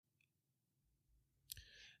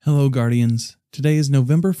Hello, Guardians. Today is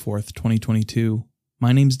November 4th, 2022.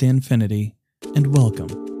 My name's Danfinity, and welcome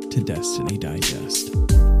to Destiny Digest.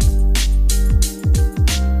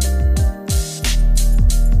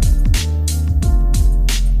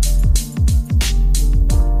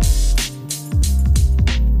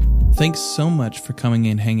 Thanks so much for coming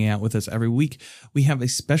and hanging out with us every week. We have a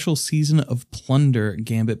special season of Plunder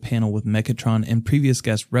Gambit panel with M3ccatr0n and previous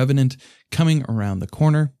guest Revenant coming around the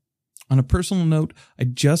corner. On a personal note, I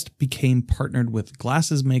just became partnered with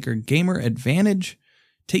glasses maker Gamer Advantage.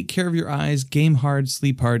 Take care of your eyes, game hard,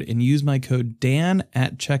 sleep hard, and use my code DAN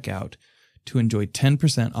at checkout to enjoy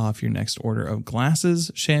 10% off your next order of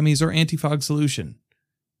glasses, chamois, or anti-fog solution.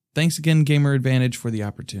 Thanks again, Gamer Advantage, for the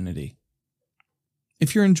opportunity.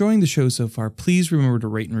 If you're enjoying the show so far, please remember to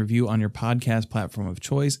rate and review on your podcast platform of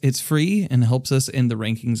choice. It's free and helps us in the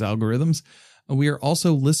rankings algorithms. We are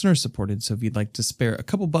also listener supported, so if you'd like to spare a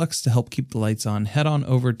couple bucks to help keep the lights on, head on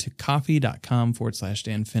over to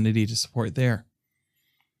coffee.com/Danfinity to support there.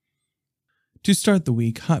 To start the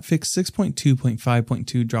week, Hotfix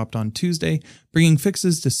 6.2.5.2 dropped on Tuesday, bringing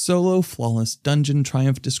fixes to solo, flawless dungeon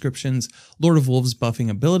triumph descriptions, Lord of Wolves buffing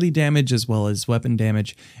ability damage as well as weapon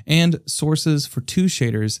damage, and sources for two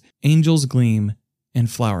shaders, Angel's Gleam and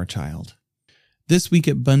Flower Child. This week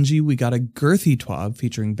at Bungie, we got a girthy TWAB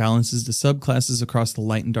featuring balances to subclasses across the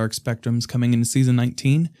light and dark spectrums coming into Season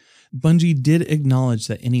 19. Bungie did acknowledge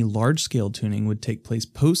that any large-scale tuning would take place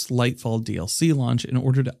post-Lightfall DLC launch in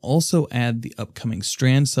order to also add the upcoming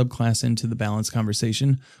Strand subclass into the balance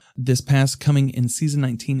conversation. This pass coming in Season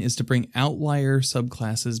 19 is to bring outlier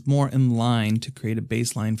subclasses more in line to create a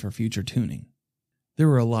baseline for future tuning. There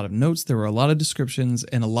were a lot of notes, there were a lot of descriptions,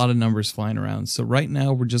 and a lot of numbers flying around, so right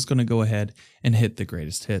now we're just going to go ahead and hit the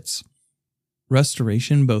greatest hits.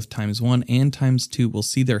 Restoration, both ×1 and ×2, will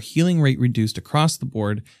see their healing rate reduced across the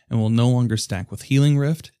board and will no longer stack with Healing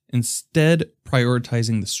Rift, instead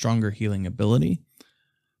prioritizing the stronger healing ability.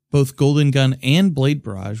 Both Golden Gun and Blade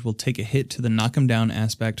Barrage will take a hit to the knock 'em down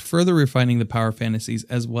aspect, further refining the power fantasies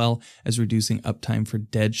as well as reducing uptime for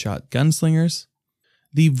Deadshot gunslingers.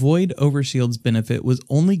 The Void Overshield's benefit was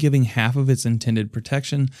only giving half of its intended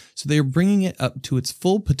protection, so they are bringing it up to its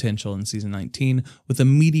full potential in Season 19 with a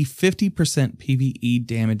meaty 50% PvE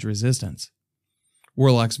damage resistance.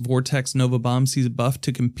 Warlock's Vortex Nova Bomb sees a buff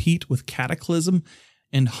to compete with Cataclysm,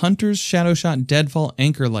 and Hunter's Shadowshot Deadfall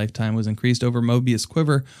Anchor lifetime was increased over Mobius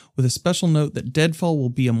Quiver, with a special note that Deadfall will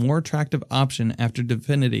be a more attractive option after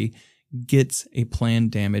Divinity gets a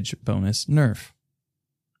planned damage bonus nerf.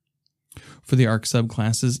 For the Arc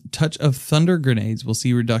subclasses, Touch of Thunder grenades will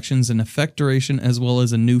see reductions in effect duration as well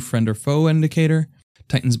as a new friend or foe indicator.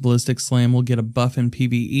 Titan's Ballistic Slam will get a buff in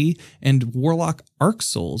PvE, and Warlock Arc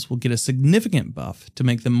Souls will get a significant buff to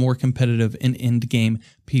make them more competitive in endgame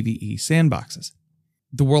PvE sandboxes.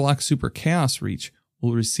 The Warlock Super Chaos Reach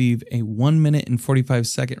will receive a 1 minute and 45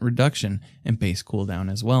 second reduction in base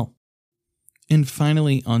cooldown as well. And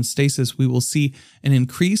finally, on Stasis, we will see an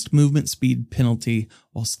increased movement speed penalty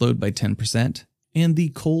while slowed by 10%, and the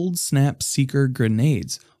Cold Snap Seeker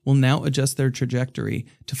grenades will now adjust their trajectory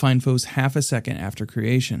to find foes half a second after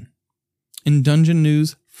creation. In Dungeon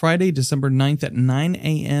news, Friday, December 9th at 9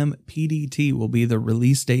 a.m. PDT will be the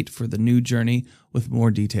release date for the new journey, with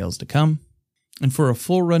more details to come. And for a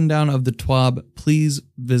full rundown of the TWAB, please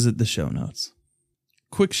visit the show notes.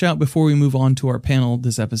 Quick shout before we move on to our panel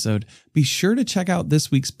this episode, be sure to check out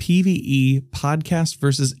this week's PvE Podcast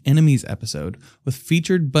vs. Enemies episode with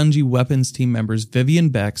featured Bungie Weapons team members Vivian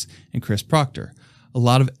Bex and Chris Proctor. A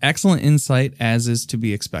lot of excellent insight, as is to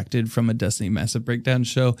be expected from a Destiny Massive Breakdown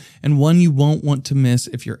show, and one you won't want to miss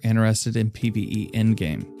if you're interested in PvE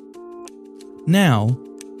endgame. Now,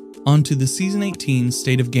 on to the Season 18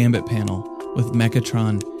 State of Gambit panel with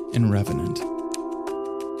M3ccatr0n and Revenant.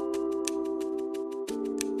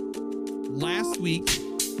 Last week,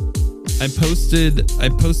 I posted a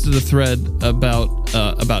thread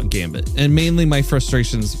about Gambit, and mainly my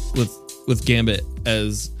frustrations with Gambit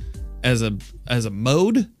as a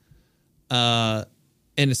mode, and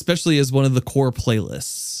especially as one of the core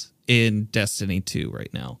playlists in Destiny 2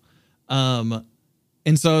 right now. And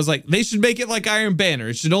so I was like, they should make it like Iron Banner.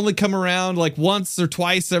 It should only come around like once or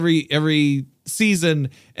twice every season,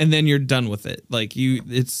 and then you're done with it. Like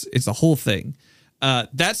it's a whole thing.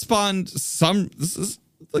 That spawned this is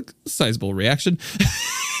like a sizable reaction,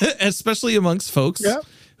 especially amongst folks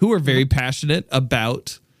who are very passionate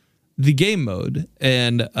about the game mode.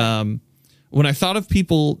 And when I thought of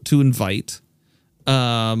people to invite,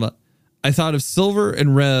 I thought of Silver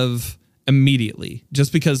and Rev immediately,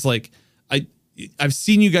 just because like I've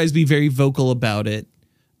seen you guys be very vocal about it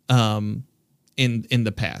in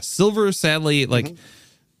the past. Silver, sadly, like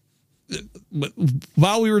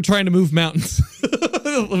while we were trying to move mountains,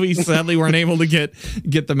 we sadly weren't able to get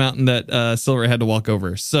the mountain that Silver had to walk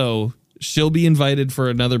over. So she'll be invited for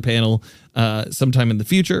another panel sometime in the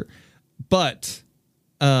future. But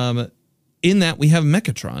in that, we have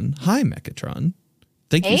M3ccatr0n. Hi, M3ccatr0n.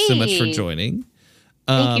 Thank you so much for joining.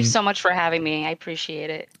 Thank you so much for having me. I appreciate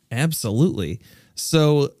it. Absolutely.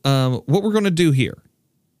 So what we're going to do here,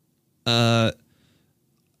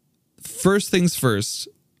 first things first,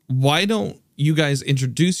 why don't you guys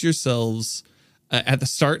introduce yourselves at the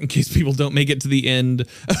start in case people don't make it to the end of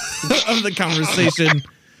the conversation?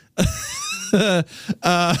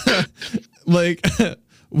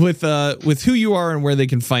 With who you are and where they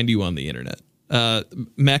can find you on the internet.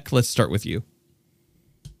 Mech, let's start with you.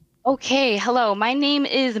 Okay, hello. My name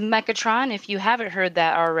is M3ccatr0n, if you haven't heard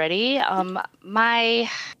that already.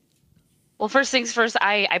 Well, first things first,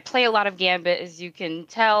 I play a lot of Gambit, as you can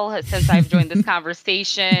tell, since I've joined this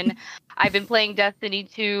conversation. I've been playing Destiny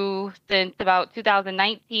 2 since about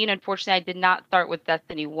 2019. Unfortunately, I did not start with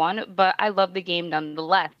Destiny 1, but I love the game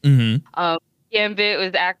nonetheless. Mm-hmm. Gambit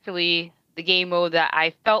was actually the game mode that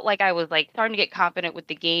I felt like I was starting to get confident with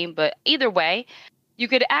the game, but either way, you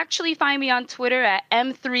could actually find me on Twitter at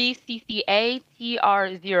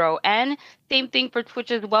M3ccatr0n. Same thing for Twitch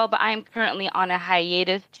as well, but I am currently on a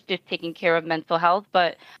hiatus, just taking care of mental health.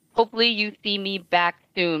 But hopefully you see me back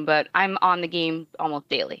soon, but I'm on the game almost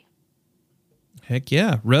daily. Heck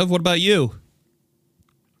yeah. Rev, what about you?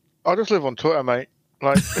 I just live on Twitter, mate.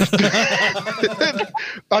 Like,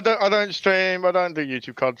 I don't stream, I don't do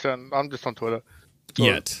YouTube content. I'm just on Twitter. So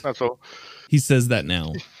Yet. That's all. He says that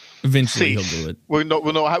now. Eventually he'll do it. We're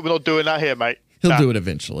not doing that here, mate. He'll do it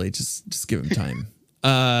eventually. Just give him time.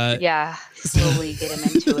 Yeah, slowly get him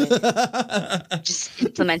into it. Just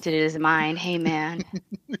implemented it in his mind. Hey, man.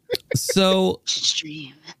 So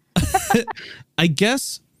stream. I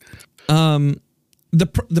guess the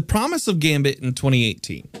promise of Gambit in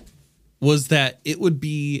 2018 was that it would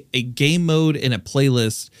be a game mode and a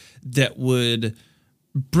playlist that would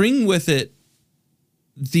bring with it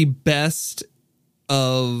the best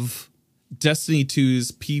of Destiny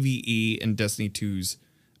 2's PvE and Destiny 2's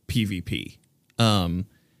PvP. And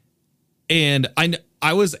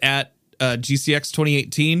I was at GCX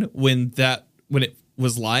 2018 when it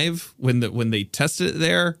was live, when they tested it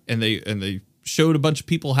there and they showed a bunch of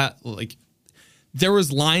people there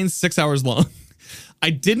was lines 6 hours long. I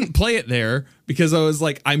didn't play it there because I was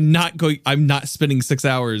like, I'm not spending 6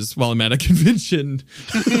 hours while I'm at a convention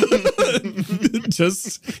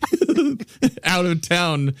just out of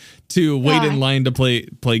town to wait in line to play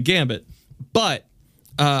Gambit. But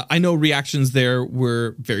I know reactions there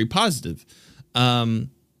were very positive. I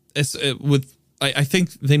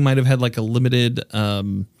think they might have had limited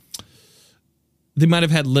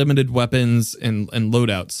weapons and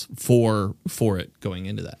loadouts for it going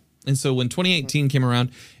into that. And so when 2018 came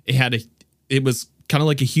around, it was kind of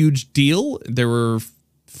like a huge deal. There were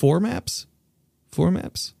four maps.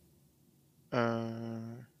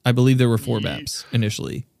 I believe there were four maps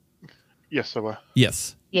initially. Yes, there were.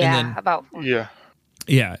 Yes. Yeah, and then, about four. Yeah.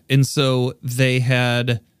 Yeah, and so they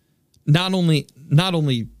had not only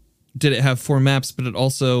did it have four maps, but it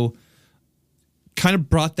also kind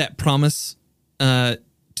of brought that promise to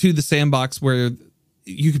the sandbox where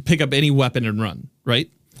you could pick up any weapon and run, right?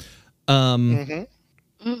 And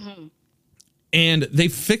they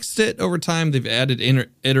fixed it over time. They've added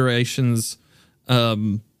iterations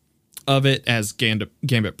of it as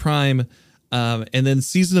Gambit Prime. And then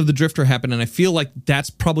Season of the Drifter happened, and I feel like that's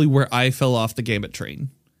probably where I fell off the Gambit train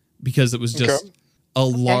because it was just a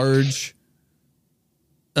large.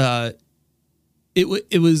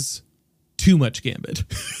 It was too much Gambit.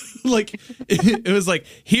 it was like,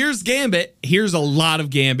 here's Gambit, here's a lot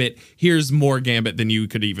of Gambit, here's more Gambit than you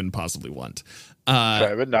could even possibly want.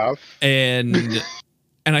 Fair enough. And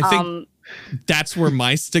I think that's where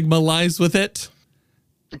my stigma lies with it.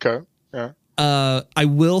 Okay. Yeah. I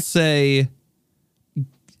will say,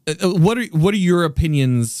 what are your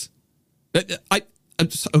opinions?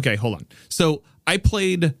 Okay, hold on. So I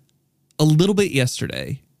played a little bit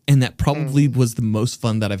yesterday, and that probably was the most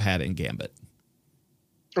fun that I've had in Gambit.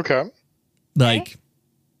 Okay. I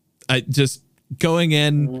just going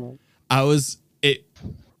in,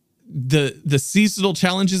 the seasonal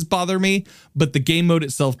challenges bother me, but the game mode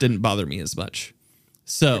itself didn't bother me as much.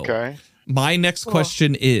 So my next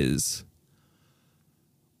question is,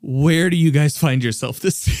 where do you guys find yourself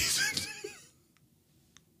this season?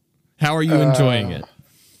 How are you enjoying it?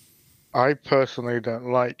 I personally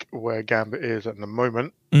don't like where Gambit is at the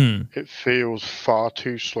moment. It feels far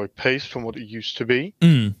too slow paced from what it used to be.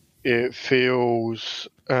 It feels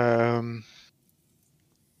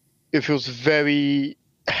it feels very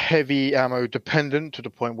heavy ammo dependent to the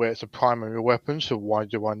point where it's a primary weapon, so why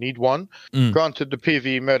do I need one? Granted, the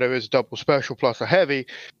PvE meta is double special plus a heavy,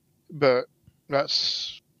 but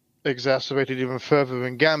that's exacerbated even further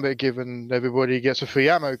in Gambit, given everybody gets a free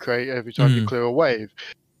ammo crate every time you clear a wave.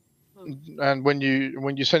 And when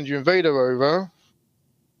you send your invader over,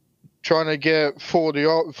 trying to get for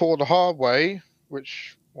the hard way,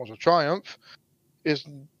 which was a triumph, is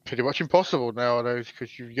pretty much impossible nowadays,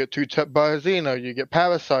 because you get two tapped by a Xeno, you get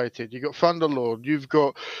parasited, you got Thunderlord, you've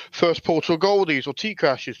got first portal goldies or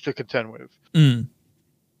T-crashes to contend with.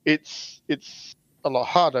 It's a lot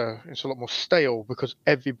harder, it's a lot more stale, because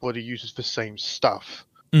everybody uses the same stuff.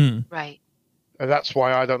 Right. And that's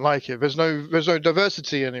why I don't like it. There's no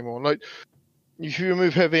diversity anymore. Like, if you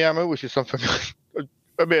remove heavy ammo, which is something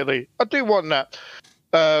admittedly I do want that,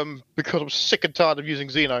 because I'm sick and tired of using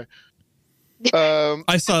Xeno.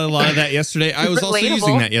 I saw a lot of that yesterday. I was also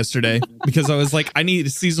using that yesterday because I was like, I need a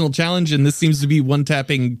seasonal challenge, and this seems to be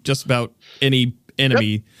one-tapping just about any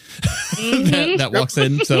enemy that walks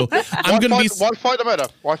in. So I'm going to be... Why fight the meta?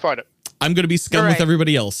 Why fight it? I'm going to be scum with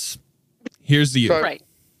everybody else. Here's the you.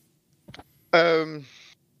 So,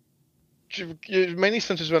 many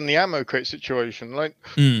instances when the ammo crate situation, like,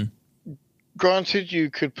 granted,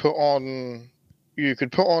 you could put on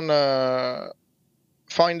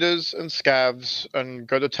finders and scavs and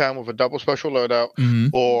go to town with a double special loadout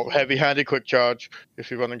or heavy-handed quick charge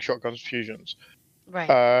if you're running shotguns fusions.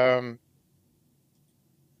 Right.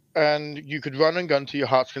 And you could run and gun to your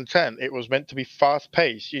heart's content. It was meant to be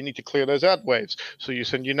fast-paced. You need to clear those ad waves, so you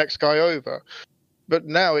send your next guy over. But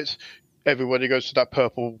now it's everybody goes to that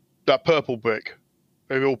purple brick.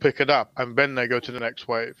 They all pick it up, and then they go to the next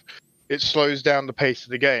wave. It slows down the pace of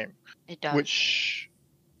the game. It does. Which,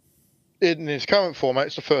 in its current format,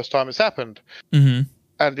 it's the first time it's happened. And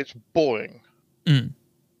it's boring.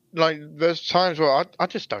 Like, there's times where I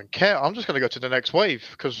just don't care. I'm just going to go to the next wave,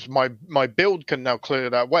 because my build can now clear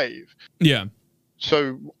that wave. Yeah.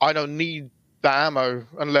 So I don't need the ammo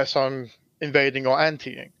unless I'm invading or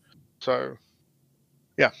antiing. So,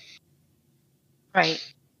 yeah.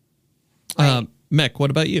 Right. Mech,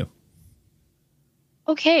 what about you?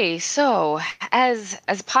 Okay, so as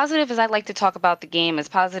positive as I like to talk about the game, as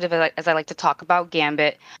positive as I like to talk about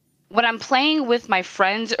Gambit, when I'm playing with my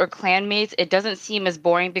friends or clanmates, it doesn't seem as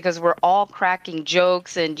boring because we're all cracking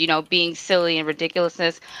jokes and, being silly and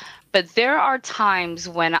ridiculousness. But there are times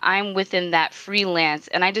when I'm within that freelance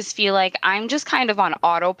and I just feel like I'm just kind of on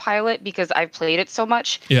autopilot because I've played it so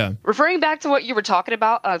much. Yeah. Referring back to what you were talking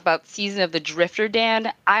about Season of the Drifter,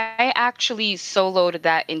 Dan, I actually soloed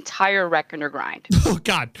that entire Reckoner grind. Oh,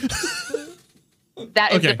 God.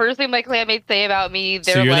 That is the first thing my clanmates say about me.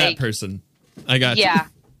 They're so you're like, that person. I got you.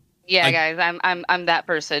 Yeah, guys, I'm that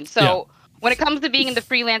person. So when it comes to being in the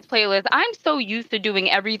freelance playlist, I'm so used to doing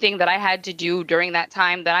everything that I had to do during that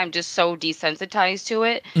time that I'm just so desensitized to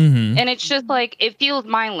it. And it's just like, it feels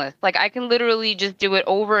mindless. Like, I can literally just do it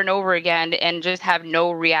over and over again and just have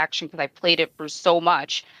no reaction because I played it for so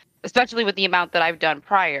much, especially with the amount that I've done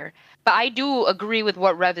prior. But I do agree with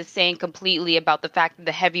what Rev is saying completely about the fact that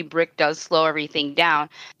the heavy brick does slow everything down,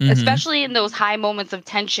 especially in those high moments of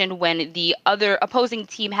tension when the other opposing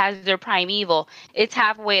team has their primeval. It's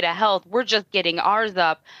halfway to health. We're just getting ours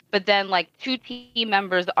up. But then, like, two team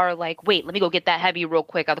members are like, wait, let me go get that heavy real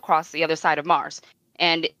quick across the other side of Mars.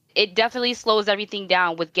 And it definitely slows everything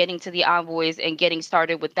down with getting to the envoys and getting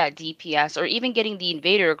started with that DPS, or even getting the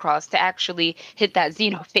invader across to actually hit that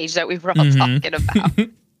Xeno phase that we were all talking about.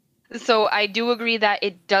 So I do agree that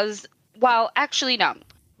it does, while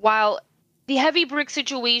the heavy brick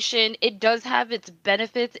situation, it does have its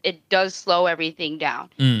benefits, it does slow everything down.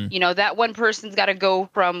 That one person's got to go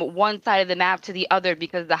from one side of the map to the other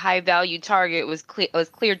because the high value target was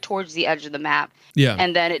cleared towards the edge of the map. Yeah.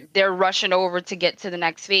 And then they're rushing over to get to the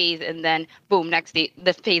next phase, and then boom,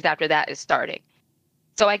 the phase after that is starting.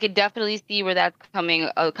 So I could definitely see where that's coming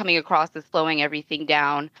across as slowing everything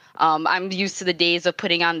down. I'm used to the days of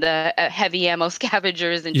putting on the heavy ammo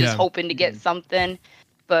scavengers and just hoping to get something.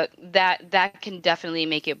 But that can definitely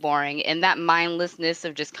make it boring. And that mindlessness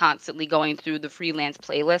of just constantly going through the freelance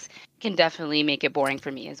playlist can definitely make it boring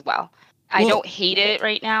for me as well. I don't hate it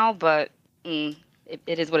right now, but it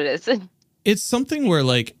is what it is. It's something where,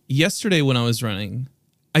 like, yesterday when I was running,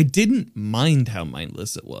 I didn't mind how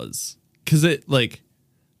mindless it was. Because it, like...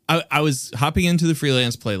 I was hopping into the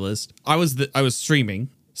freelance playlist. I was streaming,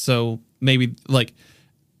 so maybe, like,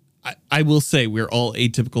 I will say we're all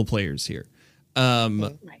atypical players here.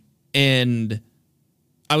 And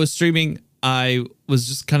I was streaming. I was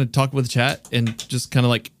just kind of talking with chat and just kind of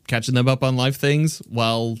like catching them up on live things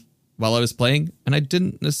while while I was playing, and I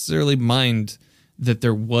didn't necessarily mind that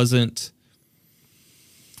there wasn't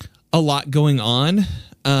a lot going on.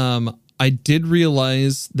 I did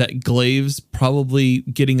realize that Glaives probably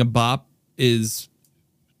getting a bop is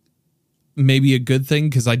maybe a good thing,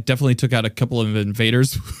 because I definitely took out a couple of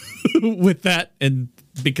invaders with that, and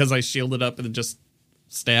because I shielded up and then just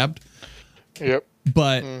stabbed. Yep.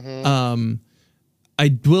 But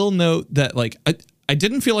I will note that like I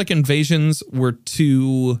didn't feel like invasions were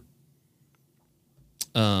too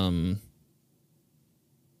in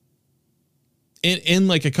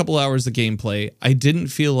like a couple hours of gameplay, I didn't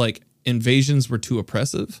feel like invasions were too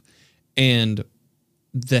oppressive, and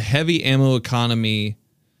the heavy ammo economy,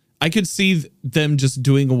 I could see them just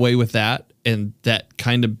doing away with that, and that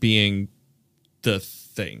kind of being the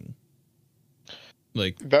thing.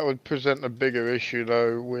 Like that would present a bigger issue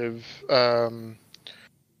though with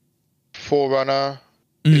Forerunner,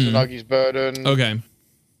 Izanagi's Burden. Okay.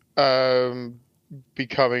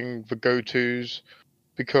 Becoming the go-tos,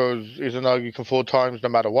 because Izanagi can 4 times no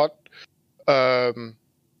matter what.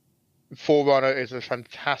 Forerunner is a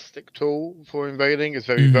fantastic tool for invading. It's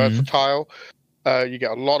very versatile. You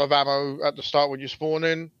get a lot of ammo at the start when you spawn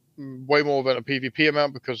in, way more than a PvP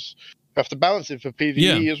amount, because you have to balance it for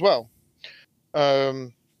PvE as well.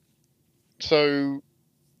 So,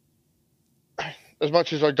 as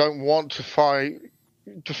much as I don't want to fight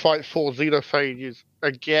 4 Xenophages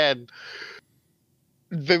again,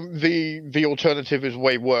 the alternative is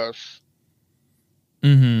way worse.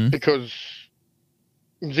 Because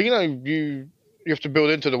Xeno, you have to build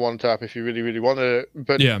into the 1-tap if you really wanted it.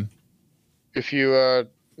 But if you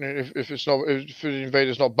if the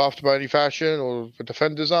invader's not buffed by any fashion, or the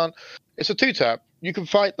defenders aren't, it's a 2-tap. You can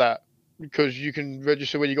fight that, because you can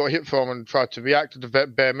register where you got hit from and try to react to the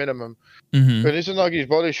bare minimum. When Izanagi's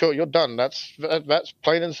body shot, you're done. That's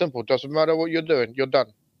plain and simple. Doesn't matter what you're doing, you're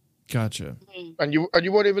done. Gotcha. And you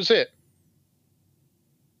won't even see it.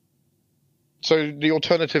 So the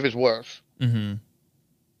alternative is worse.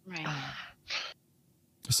 Right.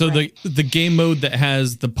 So the game mode that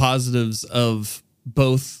has the positives of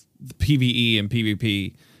both the PvE and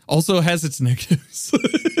PvP also has its negatives.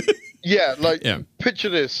 Picture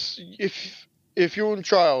this: if you're in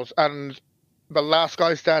trials and the last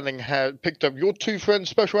guy standing had picked up your 2 friends'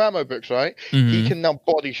 special ammo books, right? He can now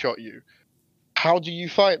body shot you. How do you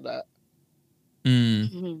fight that?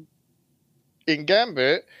 In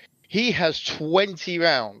Gambit, he has 20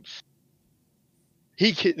 rounds.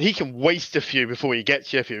 He can waste a few before he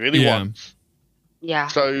gets you if he really wants. Yeah.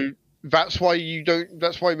 So that's why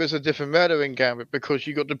there's a different meta in Gambit, because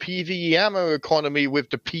you got the PvE ammo economy with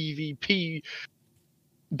the PvP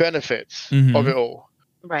benefits of it all.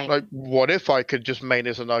 Right. Like, what if I could just main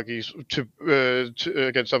Izanagi's to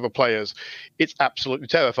against other players? It's absolutely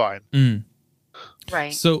terrifying.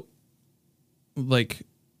 Right. So, like,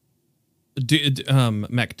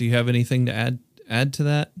 Mech, do you have anything to add to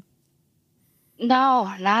that?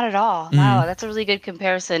 No, not at all. No, that's a really good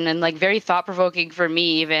comparison, and like very thought provoking for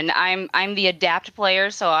me. Even I'm the adapt player,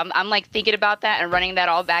 so I'm like thinking about that and running that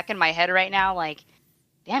all back in my head right now. Like,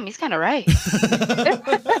 damn, he's kind of right.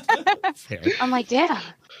 I'm like, damn.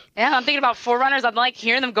 Yeah, I'm thinking about Forerunners. I'm like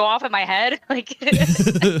hearing them go off in my head. Like,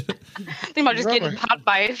 thinking about just getting popped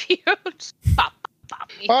by a few. Pop.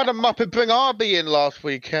 I had a Muppet bring RB in last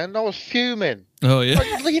weekend. I was fuming. Oh yeah.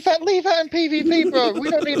 Like, leave that in PvP, bro. We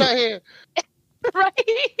don't need that here.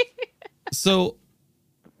 Right. So,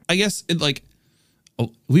 I guess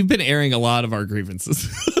we've been airing a lot of our grievances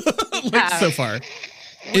so far.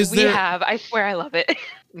 We have. I swear, I love it.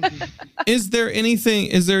 Is there anything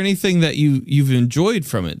that you've enjoyed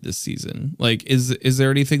from it this season? Like, is there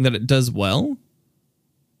anything that it does well?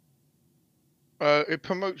 It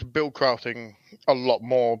promotes build crafting a lot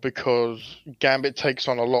more, because Gambit takes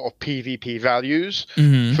on a lot of PvP values.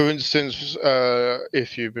 For instance,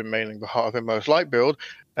 if you've been maining the Heart of Immerse Light build,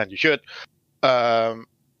 and you should,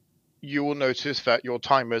 you will notice that your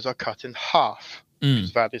timers are cut in half.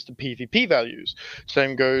 Because that is the PvP values.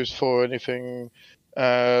 Same goes for anything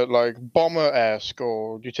like Bomber-esque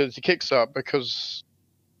or Utility Kicks-Up, because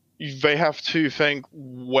they have to think,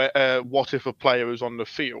 what if a player is on the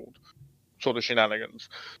field? Sort of shenanigans.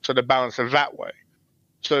 So they balance it that way.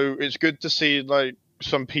 So it's good to see like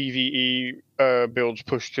some PvE builds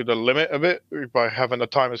pushed to the limit a bit by having the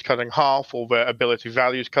timers cutting half, or their ability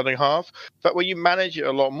values cutting half. That way you manage it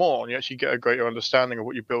a lot more, and you actually get a greater understanding of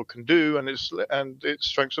what your build can do and its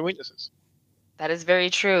strengths and weaknesses. That is very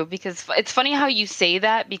true, because it's funny how you say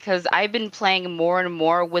that, because I've been playing more and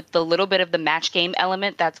more with the little bit of the match game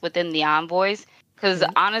element that's within the envoys. Because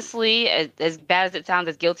honestly, as bad as it sounds,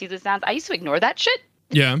 as guilty as it sounds, I used to ignore that shit.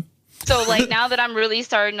 Yeah. So like now that I'm really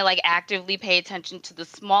starting to like actively pay attention to the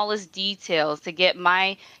smallest details to get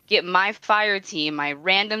my fire team, my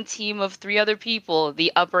random team of 3 other people,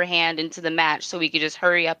 the upper hand into the match so we could just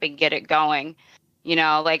hurry up and get it going. You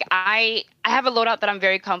know, like I have a loadout that I'm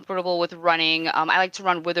very comfortable with running. I like to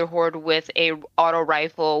run Wither Horde with a auto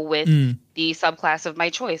rifle with the subclass of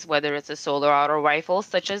my choice, whether it's a solar auto rifle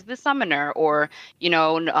such as the Summoner or, you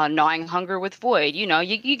know, Gnawing Hunger with Void. You know,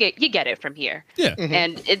 you get it from here. Yeah.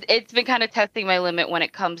 And it's been kind of testing my limit when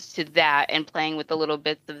it comes to that and playing with the little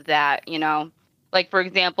bits of that, you know. Like, for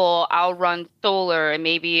example, I'll run solar and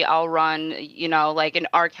maybe I'll run, you know, like an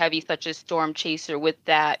arc heavy such as Storm Chaser with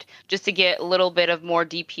that just to get a little bit of more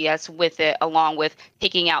DPS with it, along with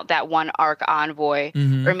taking out that one arc envoy.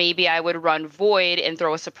 Or maybe I would run Void and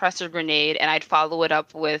throw a suppressor grenade and I'd follow it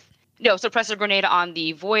up with, suppressor grenade on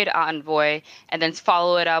the Void envoy and then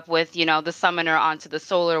follow it up with, you know, the summoner onto the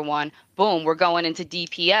solar one. Boom, we're going into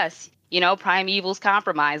DPS. You know, Primeval's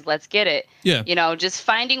compromise. Let's get it. Yeah. You know, just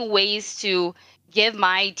finding ways to give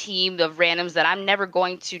my team the randoms that I'm never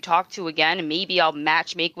going to talk to again, and maybe I'll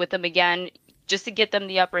match make with them again just to get them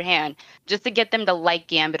the upper hand, just to get them to like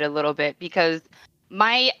Gambit a little bit, because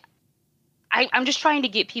I'm just trying to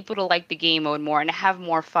get people to like the game mode more and to have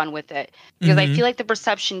more fun with it, because I feel like the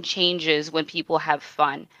perception changes when people have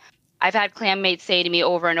fun. I've had clanmates say to me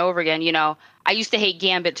over and over again, you know, I used to hate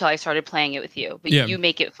Gambit till I started playing it with you, but you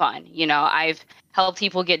make it fun. You know, I've helped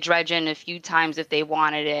people get Dredgen a few times if they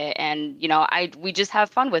wanted it, and you know, we just have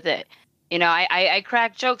fun with it. You know, I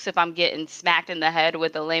crack jokes if I'm getting smacked in the head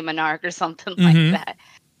with a lay monarch or something like that,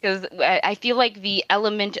 because I feel like the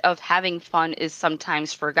element of having fun is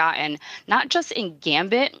sometimes forgotten, not just in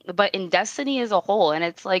Gambit, but in Destiny as a whole. And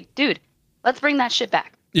it's like, dude, let's bring that shit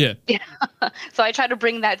back. Yeah. So I try to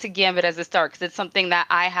bring that to Gambit as a start because it's something that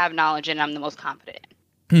I have knowledge in and I'm the most confident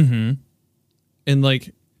in. And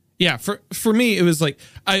like, yeah, for me, it was like,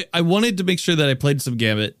 I wanted to make sure that I played some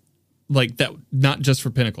Gambit, like that, not just for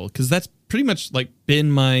Pinnacle, because that's pretty much like been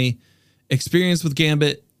my experience with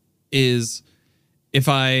Gambit is if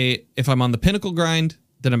I'm on the Pinnacle grind,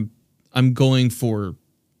 then I'm going to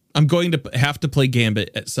have to play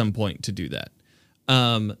Gambit at some point to do that.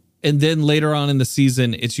 And then later on in the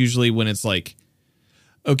season, it's usually when it's like,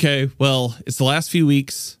 okay, well, it's the last few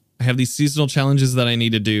weeks. I have these seasonal challenges that I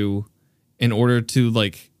need to do in order to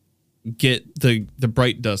like get the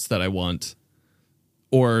bright dust that I want,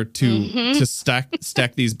 or to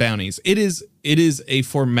stack these bounties. It is a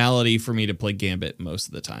formality for me to play Gambit most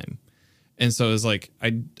of the time. And so it's like,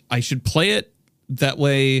 I should play it that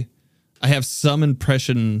way. I have some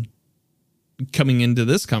impression coming into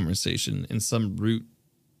this conversation and some route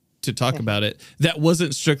to talk about it that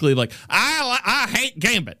wasn't strictly like I hate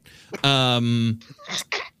Gambit,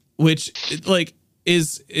 which like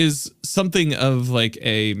is something of like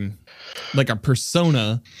a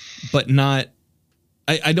persona, but not.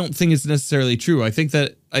 I don't think it's necessarily true. I think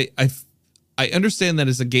that I understand that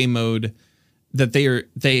as a game mode that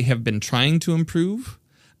they have been trying to improve.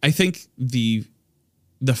 I think the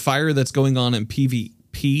fire that's going on in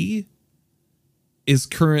PvP is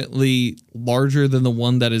currently larger than the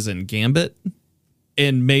one that is in Gambit,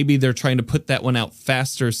 and maybe they're trying to put that one out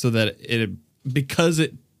faster so that because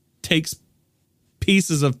it takes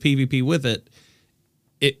pieces of PvP with it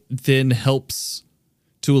then helps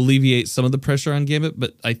to alleviate some of the pressure on Gambit.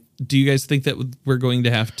 But do you guys think that they're going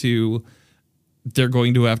to have to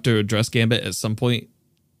address Gambit at some point?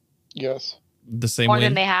 Yes. The same more way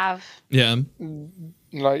than they have. Yeah.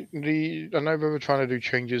 Like I know they were trying to do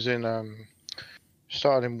changes in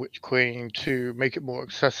starting Witch Queen to make it more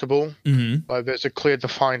accessible. Like there's a clear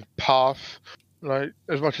defined path. Like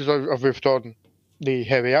as much as I've riffed on the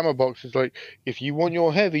heavy ammo boxes, like if you want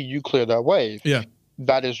your heavy, you clear that wave. Yeah.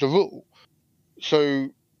 That is the rule. So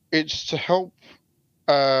it's to help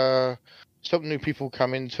some new people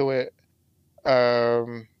come into it,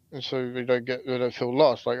 and so they don't feel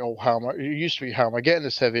lost. Like, oh, it used to be, how am I getting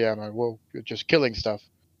this heavy ammo? Well, you're just killing stuff.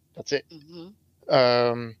 That's it.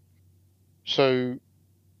 So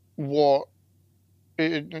what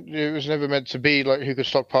it was never meant to be like who could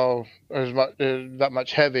stockpile as much that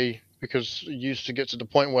much heavy, because it used to get to the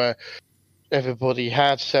point where everybody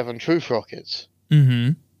had 7 truth rockets,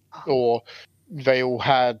 or they all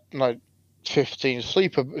had like 15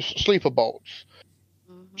 sleeper bolts.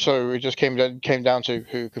 So it just came down to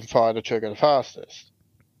who can fire the trigger the fastest.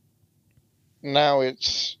 Now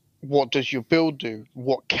it's, what does your build do?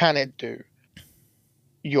 What can it do?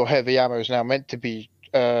 Your heavy ammo is now meant to be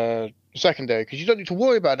secondary, because you don't need to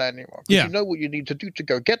worry about that anymore. You know what you need to do to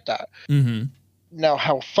go get that. Now,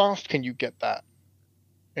 how fast can you get that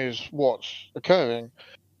is what's occurring,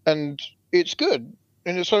 and it's good.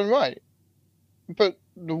 in its own right. But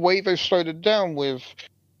the way they've slowed it down with,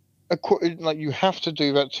 like, you have to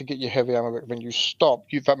do that to get your heavy ammo back. When you stop,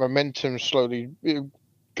 that momentum slowly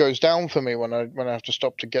goes down for me when I have to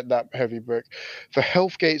stop to get that heavy brick. The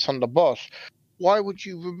health gates on the boss, why would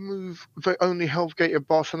you remove the only health gated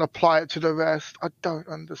boss and apply it to the rest? I don't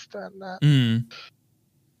understand that.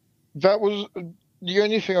 That was the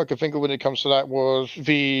only thing I could think of when it comes to that was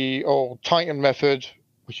the old Titan method,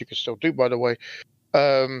 which you can still do, by the way,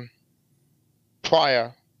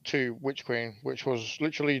 prior to Witch Queen, which was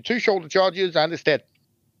literally 2 shoulder charges and it's dead.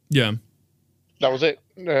 Yeah. That was it.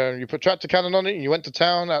 You put tractor cannon on it and you went to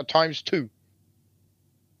town at ×2.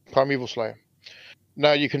 Primeval Slayer.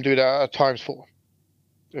 Now you can do that at ×4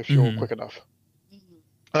 if you're quick enough.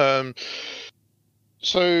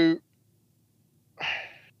 So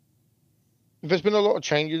there's been a lot of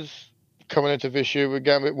changes coming into this year with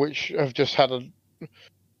Gambit, which have just had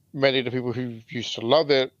many of the people who used to love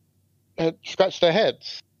it scratch their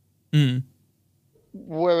heads.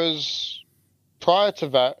 Whereas prior to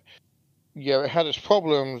that, it had its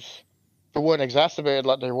problems, but weren't exacerbated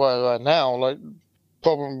like they were right now. Like,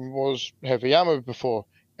 problem was heavy ammo before.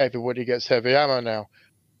 Everybody gets heavy ammo now.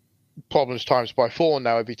 Problems times by 4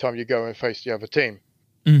 now every time you go and face the other team.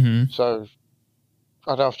 So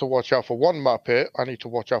I don't have to watch out for one Muppet. I need to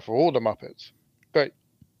watch out for all the Muppets. Great.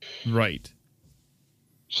 Right.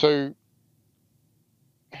 So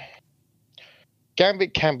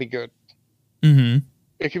Gambit can be good.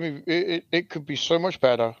 It can be. It could be so much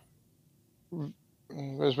better.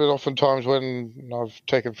 There's been often times when I've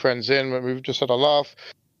taken friends in when we've just had a laugh,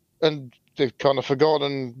 and they've kind of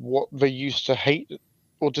forgotten what they used to hate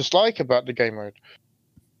or dislike about the game mode.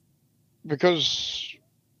 Because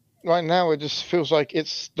right now it just feels like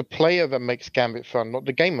it's the player that makes Gambit fun, not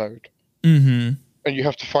the game mode. And you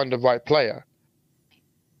have to find the right player.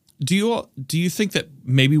 Do you think that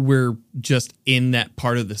maybe we're just in that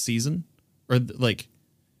part of the season, or like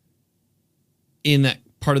in that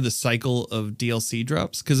part of the cycle of DLC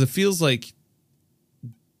drops? Because it feels like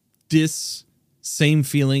this same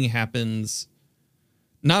feeling happens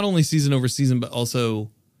not only season over season, but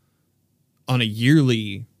also on a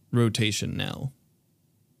yearly rotation now.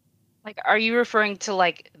 Like, are you referring to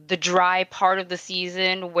like the dry part of the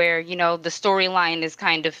season where, the storyline is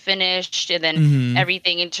kind of finished and then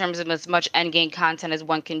everything in terms of as much endgame content as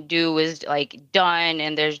one can do is like done,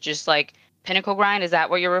 and there's just like pinnacle grind? Is that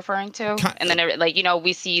what you're referring to? And then like,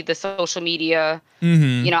 we see the social media,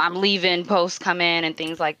 I'm leaving posts come in and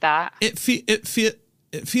things like that. It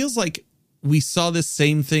feels like we saw this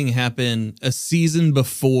same thing happen a season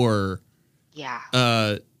before.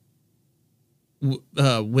 Yeah.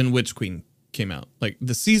 When Witch Queen came out, like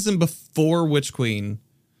the season before Witch Queen,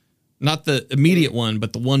 not the immediate one,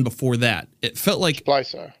 but the one before that, it felt like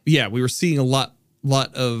Splicer. Yeah, we were seeing a lot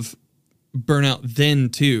of burnout then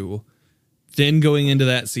too. Then going into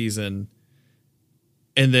that season,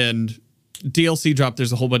 and then DLC drop.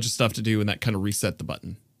 There's a whole bunch of stuff to do, and that kind of reset the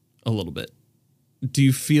button a little bit. Do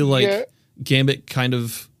you feel like Gambit kind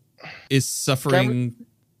of is suffering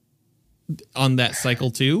on that cycle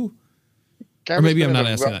too? Or maybe I'm not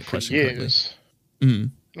asking that question correctly.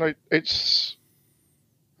 Like, it's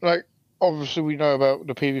like, obviously we know about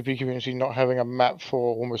the PvP community not having a map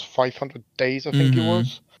for almost 500 days, I think it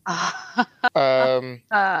was.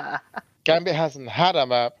 Gambit hasn't had a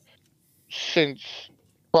map since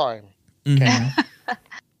Prime.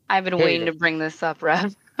 I've been waiting to bring this up,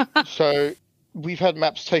 Rev. So we've had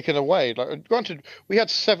maps taken away. Like, granted, we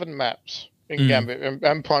had 7 maps in Gambit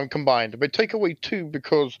and Prime combined. They take away 2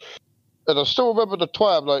 because, and I still remember the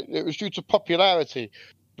time, like, it was due to popularity.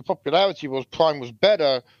 The popularity was Prime was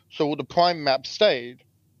better, so all the Prime maps stayed.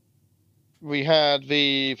 We had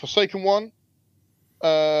the Forsaken one,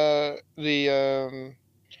 and the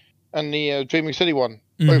Dreaming City one.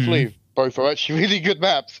 Both leave. Both are actually really good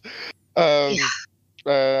maps. And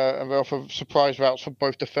they offer surprise routes for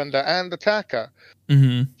both defender and attacker.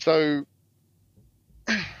 So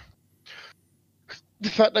the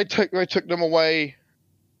fact they took them away,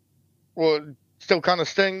 well, still kind of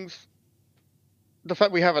stings. The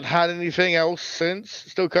fact we haven't had anything else since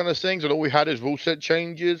still kind of stings, and all we had is rule set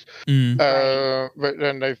changes. But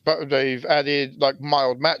then they've added like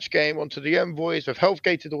mild match game onto the envoys. They've health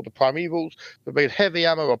gated all the primevals. They've made heavy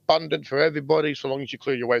ammo abundant for everybody, so long as you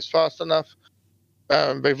clear your waves fast enough.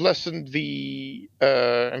 They've lessened the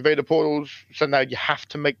invader portals, so now you have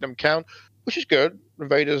to make them count, which is good.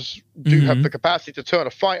 Invaders do have the capacity to turn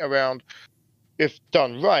a fight around if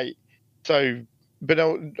done right. So,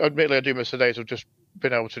 admittedly, I do miss the days of just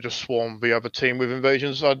being able to just swarm the other team with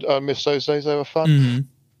invasions. I miss those days; they were fun.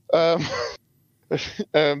 But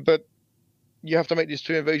you have to make these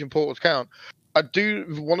 2 invasion portals count.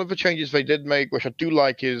 One of the changes they did make, which I do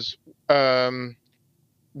like, is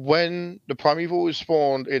when the primeval is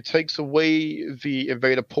spawned, it takes away the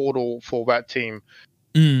invader portal for that team.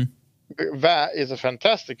 That is a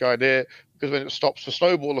fantastic idea, because then it stops the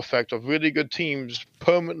snowball effect of really good teams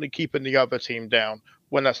permanently keeping the other team down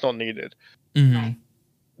when that's not needed.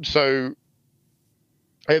 So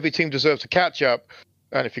every team deserves to catch up,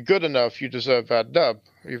 and if you're good enough, you deserve that dub,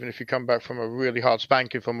 even if you come back from a really hard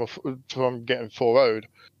spanking from getting 4-0'd.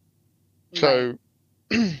 So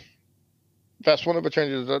that's one of the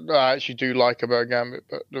changes that I actually do like about Gambit,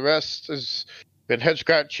 but the rest has been head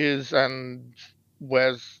scratches. And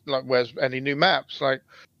where's any new maps? Like,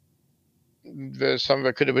 there's some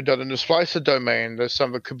that could have been done in the Splicer domain. There's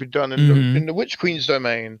some that could be done in the Witch Queen's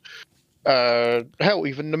domain. Hell,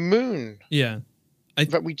 even the Moon. Yeah,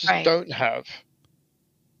 that we just don't have.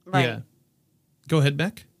 Right. Yeah. Go ahead,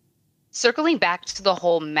 Beck. Circling back to the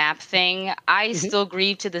whole map thing, I still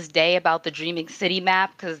grieve to this day about the Dreaming City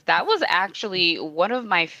map, because that was actually one of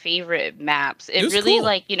my favorite maps. It really cool.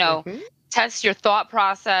 Like, you know, tests your thought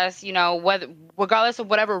process, you know, whether regardless of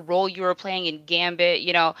whatever role you were playing in Gambit,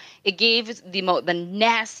 you know, it gave the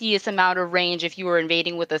nastiest amount of range if you were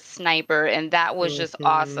invading with a sniper, and that was just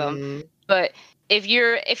awesome. But if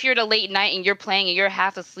you're at a late night and you're playing and you're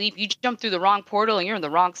half asleep, you jump through the wrong portal and you're in the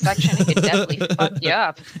wrong section, it could definitely fuck you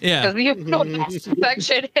up. Yeah. Because you know that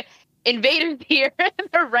section, invaders here,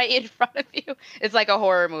 they're right in front of you. It's like a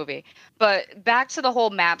horror movie. But back to the whole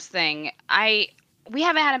maps thing, we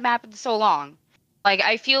haven't had a map in so long. Like,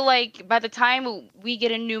 I feel like by the time we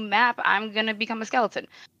get a new map, I'm gonna become a skeleton.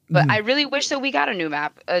 But I really wish that we got a new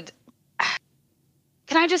map.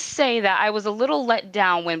 Can I just say that I was a little let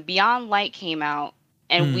down when Beyond Light came out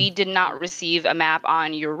and we did not receive a map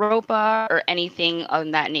on Europa or anything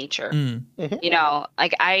of that nature. You know,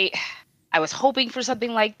 like I was hoping for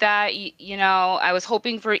something like that. You know, I was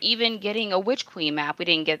hoping for even getting a Witch Queen map. We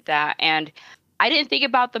didn't get that. And I didn't think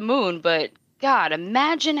about the Moon, but God,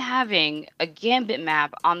 imagine having a Gambit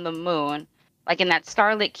map on the Moon, like in that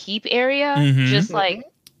Starlit Keep area. Just like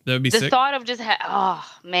that would be the sick. thought of just, oh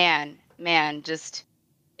man, just...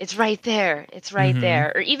 It's right there. It's right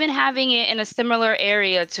there. Or even having it in a similar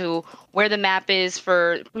area to where the map is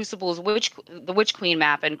for Crucible's the Witch Queen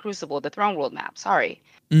map and Crucible, the Throne World map. Sorry.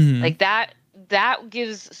 Like that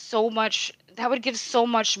gives so much. That would give so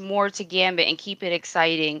much more to Gambit and keep it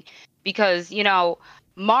exciting, because, you know,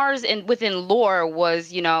 Mars within lore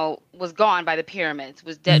was gone by the pyramids,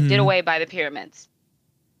 was did away by the pyramids.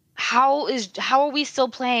 How are we still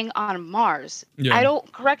playing on Mars? Yeah.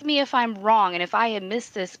 Correct me if I'm wrong and if I had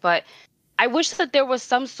missed this, but I wish that there was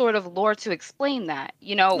some sort of lore to explain that.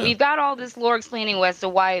 You know, we've got all this lore explaining as to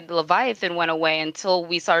why the Leviathan went away until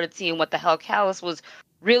we started seeing what the hell Callus was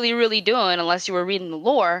really, really doing, unless you were reading the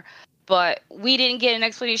lore. But we didn't get an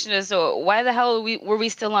explanation as to why the hell were we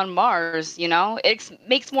still on Mars, you know? It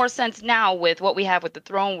makes more sense now with what we have with the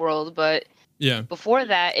Throne World, but before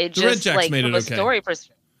that, it just, like, from a story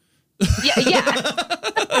perspective. Yeah.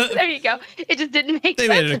 There you go. It just didn't make sense. They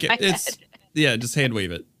made it okay. Just hand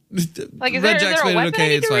wave it. Like, is there a weapon I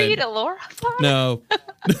need to read? A lore? No.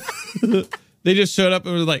 They just showed up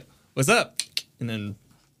and were like, "What's up?" and then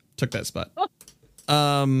took that spot.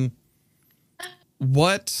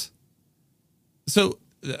 What? So,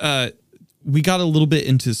 we got a little bit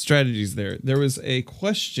into strategies there. There was a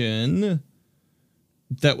question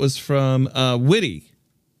that was from Witty.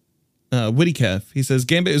 Kev. He says,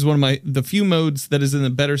 Gambit is one of the few modes that is in a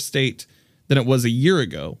better state than it was a year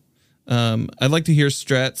ago. I'd like to hear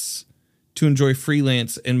strats to enjoy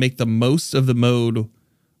freelance and make the most of the mode,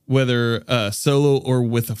 whether solo or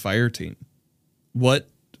with a fire team. What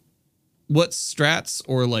strats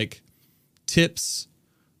or like tips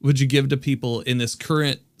would you give to people in this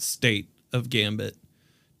current state of Gambit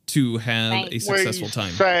to have a successful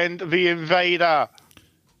time? Send the invader.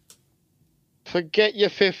 Forget your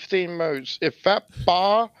 15 modes. If that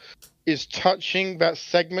bar is touching that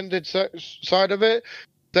segmented side of it,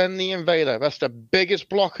 send the invader. That's the biggest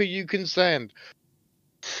blocker you can send.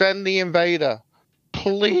 Send the invader.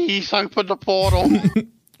 Please open the portal.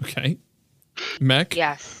 Okay. Mech?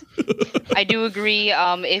 Yes. I do agree.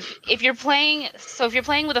 If you're playing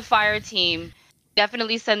with a fire team,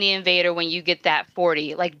 definitely send the invader when you get that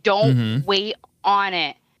 40. Like, don't wait on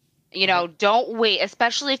it. You know, don't wait,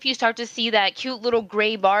 especially if you start to see that cute little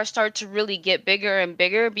gray bar start to really get bigger and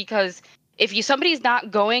bigger, because if somebody's not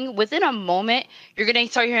going, within a moment, you're going to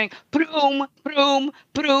start hearing broom, broom,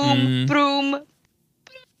 broom, broom.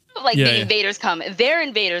 Like, the invaders come. Their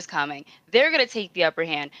invaders coming. They're going to take the upper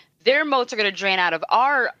hand. Their moats are going to drain out of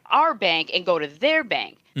our bank and go to their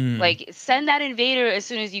bank. Like, send that invader as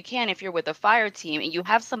soon as you can if you're with a fire team and you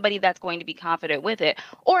have somebody that's going to be confident with it.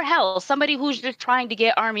 Or hell, somebody who's just trying to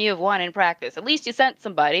get army of one in practice. At least you sent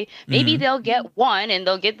somebody. Maybe they'll get one and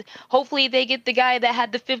hopefully they get the guy that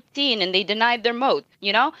had the 15 and they denied their moat.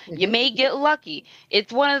 You may get lucky.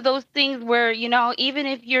 It's one of those things where, even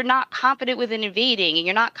if you're not confident with an invading and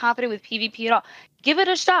you're not confident with PvP at all, give it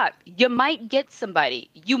a shot. You might get somebody.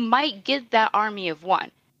 You might get that army of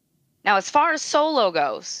one. Now, as far as solo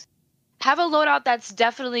goes, have a loadout that's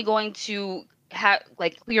definitely going to have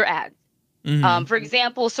clear ads. For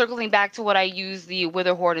example, circling back to what I use, the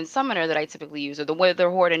Wither Horde and Summoner that I typically use, or the Wither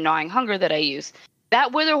Horde and Gnawing Hunger that I use.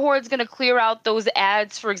 That Wither Horde is going to clear out those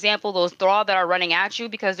ads, for example, those Thrall that are running at you,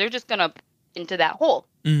 because they're just going to into that hole.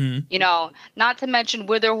 Not to mention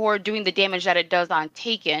Wither Horde doing the damage that it does on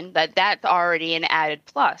Taken, that's already an added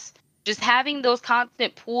plus. Just having those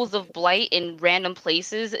constant pools of blight in random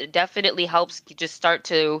places definitely helps you just start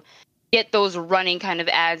to get those running kind of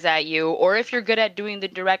ads at you. Or if you're good at doing the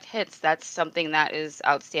direct hits, that's something that is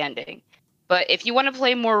outstanding. But if you want to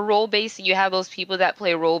play more role-based, you have those people that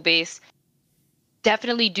play role-based,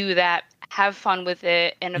 definitely do that. Have fun with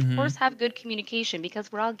it. And of course, have good communication,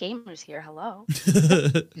 because we're all gamers here. Hello.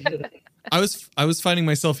 I was finding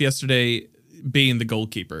myself yesterday being the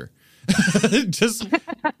goalkeeper.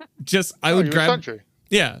 I would grab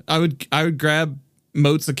I would grab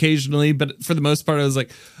moats occasionally, but for the most part I was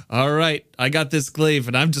like, all right, I got this glaive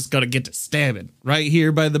and I'm just gonna get to stabbing right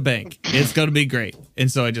here by the bank. It's gonna be great. And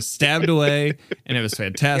so I just stabbed away and it was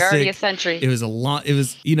fantastic. You're already a sentry. It was a lot. It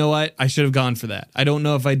was, you know what, I should have gone for that. I don't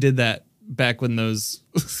know if I did that back when those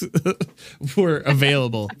were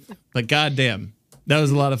available, but goddamn, that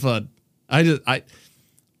was a lot of fun.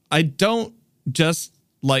 I don't just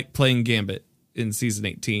like playing Gambit in season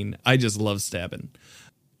 18. I just love stabbing.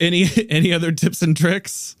 Any other tips and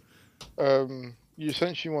tricks? You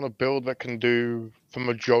essentially want a build that can do the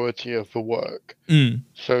majority of the work.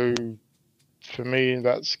 So for me,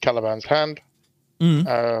 that's Caliban's Hand.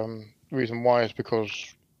 The reason why is because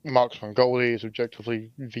Marksman Goldie is objectively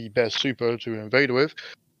the best super to invade with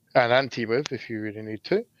and anti with if you really need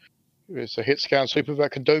to. It's a hit scan super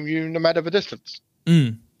that can dome you no matter the distance.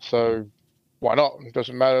 So why not? It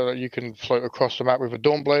doesn't matter that you can float across the map with a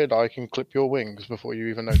Dawnblade. I can clip your wings before you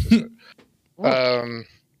even notice it.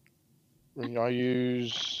 I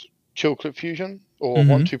use Chill Clip Fusion or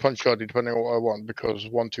 1-2 Punch Charlie, depending on what I want, because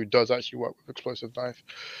 1-2 does actually work with Explosive Knife.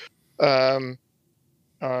 I've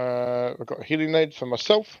got a Healing Nade for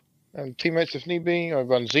myself and teammates if need be. I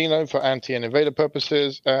run Xeno for anti and invader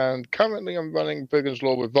purposes, and currently I'm running Brigand's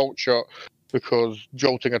Law with Volt Shot, because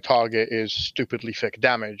jolting a target is stupidly thick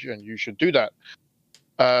damage, and you should do that.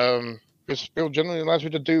 This build generally allows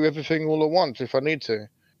me to do everything all at once if I need to.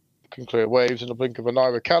 I can clear waves in the blink of an eye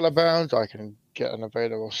with Caliban. I can get an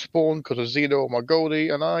invader or spawn because of Xeno or my Goldie,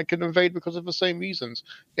 and I can invade because of the same reasons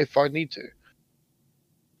if I need to.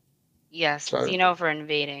 Yes, Xeno for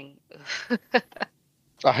invading.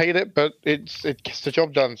 I hate it, but it gets the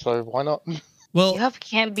job done, so why not? Well, you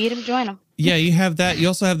can't beat him, join him. Yeah, you have that. You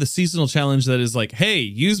also have the seasonal challenge that is like, hey,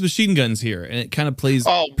 use machine guns here, and it kind of plays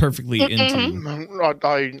perfectly into.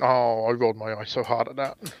 I rolled my eye so hard at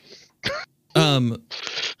that.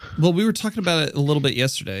 Well, we were talking about it a little bit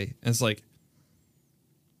yesterday. It's like,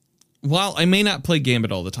 while I may not play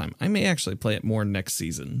Gambit all the time, I may actually play it more next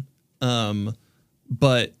season.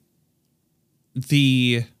 But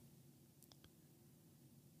the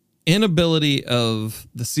inability of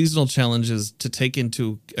the seasonal challenges to take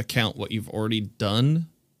into account what you've already done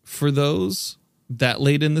for those that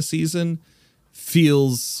late in the season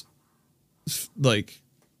feels like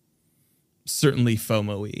certainly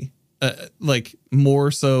FOMO-y, like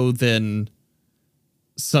more so than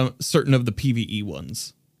some certain of the PvE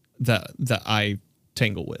ones that I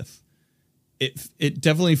tangle with. It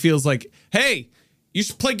definitely feels like, hey, you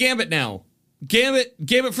should play Gambit now. Gambit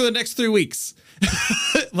for the next 3 weeks.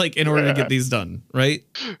 Like, in order to get these done, right?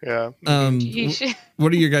 Yeah.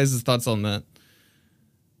 What are your guys' thoughts on that?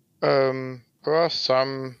 There are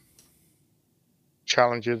some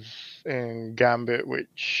challenges in Gambit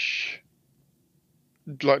which,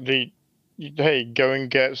 like hey, go and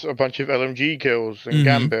get a bunch of LMG kills in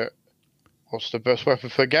Gambit. What's the best weapon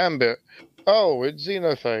for Gambit? Oh, it's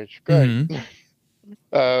Xenophage. Great.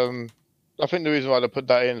 I think the reason why they put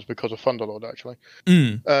that in is because of Thunderlord, actually.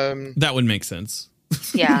 That would make sense.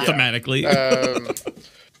 Yeah. Thematically.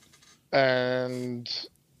 And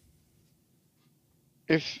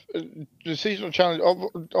if the seasonal challenge,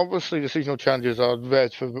 obviously the seasonal challenges are there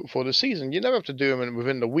for the season. You never have to do them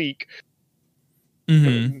within the week. I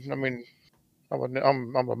mean, I'm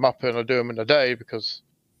a muppet and I do them in a day because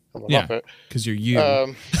I'm a Yeah, Muppet. because you're you.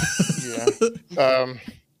 Yeah.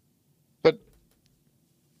 But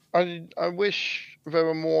I wish there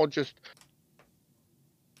were more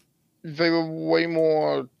they were way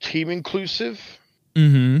more team inclusive.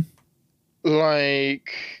 Mm-hmm. Like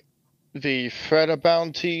the Threader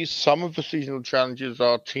bounties, some of the seasonal challenges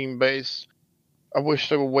are team based. I wish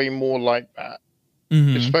they were way more like that.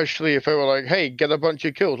 Mm-hmm. Especially if they were like, hey, get a bunch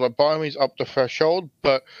of kills. Like, by all means, up the threshold,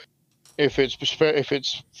 but if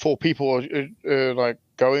it's 4 people like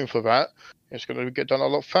going for that, it's going to get done a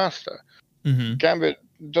lot faster. Mm-hmm. Gambit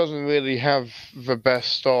doesn't really have the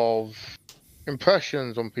best of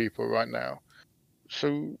impressions on people right now,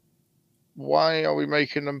 so why are we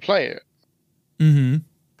making them play it? Mm-hmm.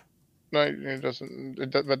 Like,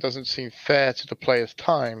 that doesn't seem fair to the player's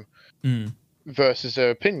time versus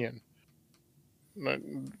their opinion. Like,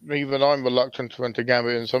 even I'm reluctant to enter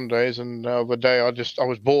Gambit in some days, and the other day I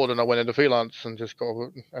was bored and I went into freelance and just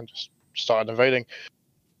started invading.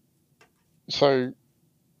 So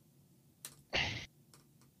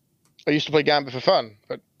I used to play Gambit for fun,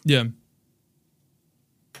 but Yeah.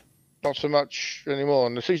 not so much anymore.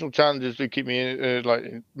 And the seasonal challenges do keep me like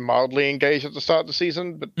mildly engaged at the start of the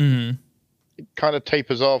season, but it kind of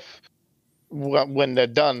tapers off when they're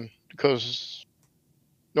done, because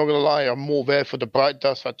not gonna lie, I'm more there for the bright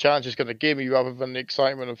dust that challenge is gonna give me rather than the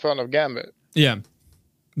excitement and fun of Gambit. Yeah.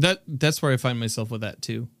 That's where I find myself with that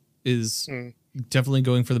too. Is definitely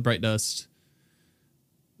going for the bright dust.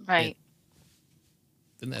 Right.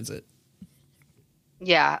 And that's it.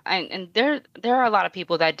 Yeah, and there are a lot of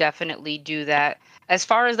people that definitely do that. As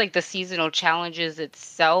far as like the seasonal challenges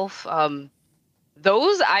itself,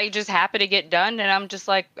 those I just happen to get done, and I'm just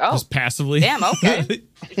like, oh, Just passively. damn, okay,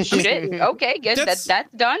 shoot it, okay, good, That's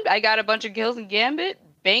done. I got a bunch of kills in Gambit,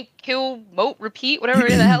 bank, kill, moat, repeat, whatever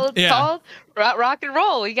the hell it's called, rock and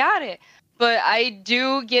roll, we got it. But I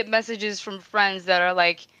do get messages from friends that are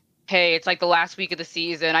like, hey, it's like the last week of the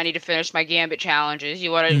season. I need to finish my Gambit challenges. You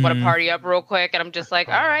want to party up real quick? And I'm just like,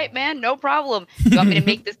 all right, man, no problem. You want me to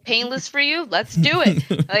make this painless for you? Let's do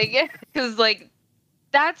it. Like, because like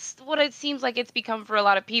that's what it seems like it's become for a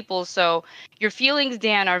lot of people. So your feelings,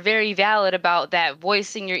 Dan, are very valid about that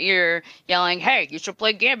voice in your ear yelling, hey, you should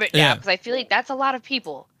play Gambit now. Because I feel like that's a lot of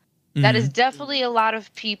people. That is definitely a lot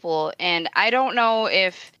of people. And I don't know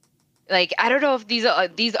if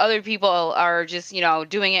these other people are just,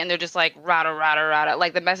 doing it and they're just like rada rada rada,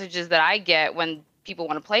 like the messages that I get when people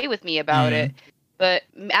want to play with me about it. But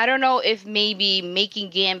I don't know if maybe making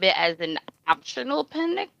Gambit as an optional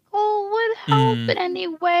pinnacle would help in any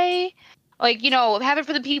way. Like, have it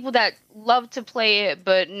for the people that love to play it,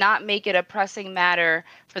 but not make it a pressing matter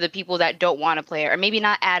for the people that don't want to play it, or maybe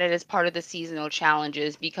not add it as part of the seasonal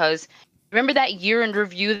challenges. Because remember that year in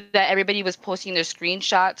review that everybody was posting their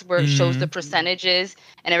screenshots where it shows the percentages,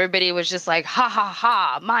 and everybody was just like, ha ha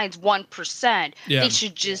ha, mine's 1%. They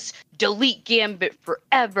should just delete Gambit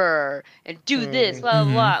forever and do this, blah,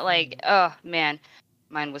 blah, blah. Like, oh, man,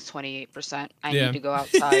 mine was 28%. I need to go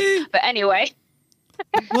outside. But anyway.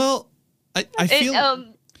 Well, I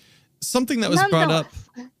feel something that was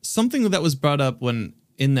brought up when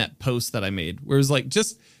in that post that I made, where it was like,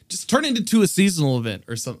 just turn it into a seasonal event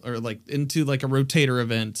or something, or like into like a rotator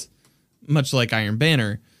event, much like Iron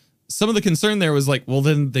Banner. Some of the concern there was like, well,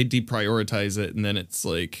 then they deprioritize it, and then it's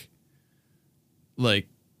like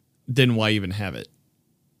then why even have it?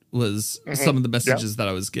 Was some of the messages that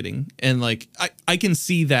I was getting, and like I can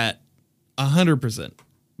see that 100%,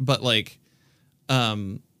 but like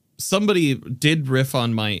somebody did riff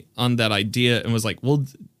on that idea and was like, well,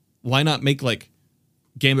 why not make like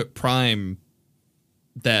Gambit Prime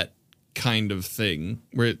that kind of thing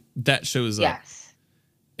where that shows up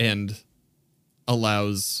and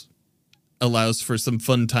allows for some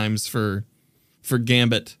fun times for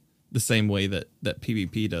Gambit, the same way that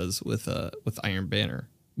PvP does with Iron Banner.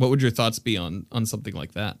 What would your thoughts be on something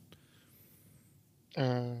like that?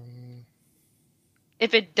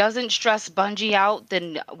 If it doesn't stress Bungie out,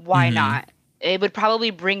 then why not? It would probably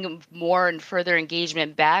bring more and further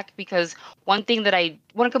engagement back, because one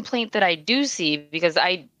complaint that I do see, because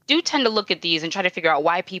I do tend to look at these and try to figure out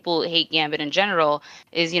why people hate Gambit in general,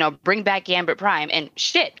 is, bring back Gambit Prime. And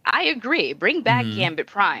shit, I agree. Bring back Gambit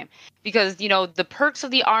Prime, because, the perks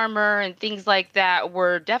of the armor and things like that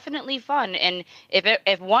were definitely fun. And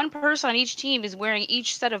if one person on each team is wearing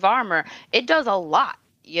each set of armor, it does a lot.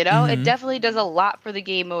 It definitely does a lot for the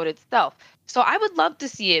game mode itself. So I would love to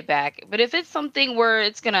see it back. But if it's something where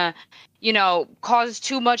it's gonna, cause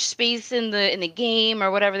too much space in the game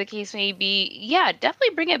or whatever the case may be, yeah,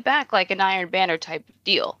 definitely bring it back like an Iron Banner type of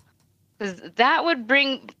deal. Because that would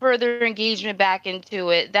bring further engagement back into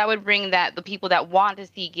it. That would bring the people that want to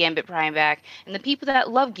see Gambit Prime back, and the people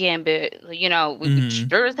that love Gambit, we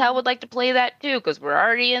sure as hell would like to play that too, because we're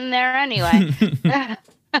already in there anyway.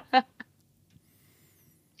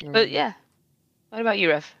 But yeah, what about you,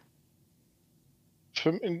 Ref?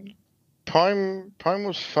 Prime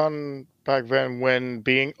was fun back then when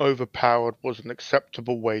being overpowered was an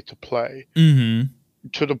acceptable way to play.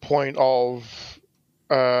 To the point of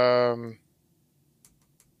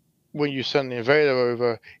when you send the invader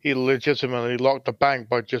over, he legitimately locked the bank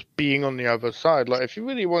by just being on the other side. Like, if you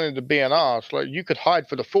really wanted to be an arse, like, you could hide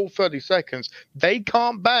for the full 30 seconds. They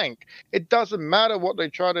can't bank. It doesn't matter what they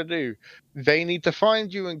try to do. They need to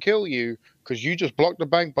find you and kill you because you just blocked the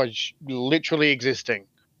bank by literally existing.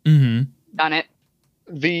 Done it.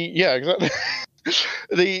 Exactly.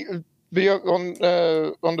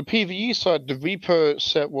 On the PvE side, the Reaper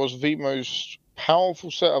set was the most powerful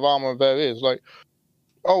set of armor there is. Like,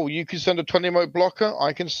 oh, you can send a 20-emote blocker.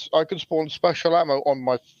 I can spawn special ammo on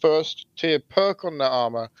my first tier perk on that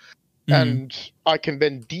armor, and I can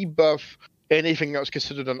then debuff anything that's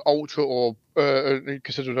considered an ultra or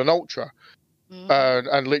considered an ultra.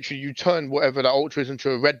 And literally, you turn whatever that ultra is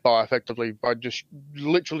into a red bar effectively by just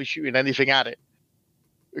literally shooting anything at it.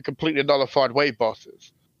 It completely nullified wave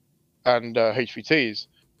bosses and HVTs.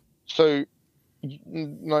 So,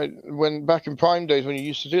 like, when back in Prime days, when you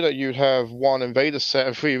used to do that, you'd have one invader set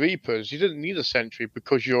and 3 Reapers. You didn't need a sentry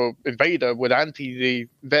because your invader would anti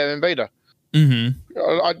their invader.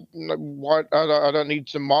 I don't need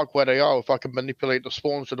to mark where they are if I can manipulate the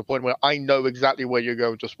spawns to the point where I know exactly where you're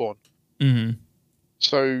going to spawn.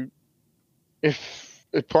 So, if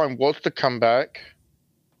Prime was to come back,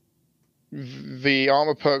 the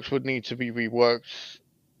armor perks would need to be reworked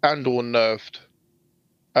and or nerfed.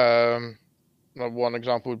 One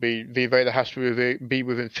example would be the invader has to be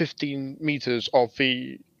within 15 meters of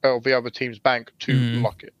the other team's bank to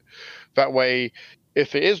lock it. That way,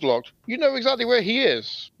 if it is locked, you know exactly where he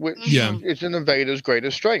is, which is an invader's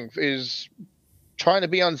greatest strength, is trying to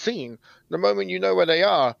be unseen. The moment you know where they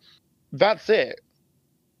are, that's it.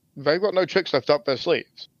 They've got no tricks left up their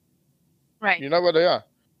sleeves. Right. You know where they are.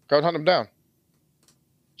 Go and hunt them down.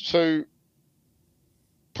 So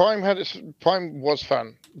Prime was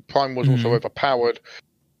fun. Prime was also overpowered.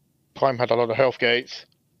 Prime had a lot of health gates.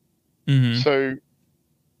 So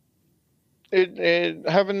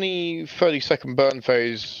having the 30-second burn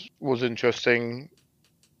phase was interesting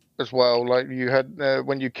as well. Like, you had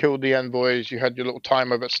when you killed the envoys, you had your little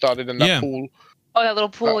timer that started in that pool. Oh, that little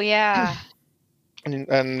pool,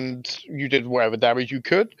 And you did whatever damage you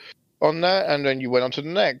could on that, and then you went on to the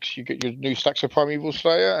next. You get your new stacks of Primeval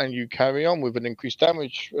Slayer, and you carry on with an increased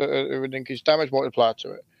damage multiplier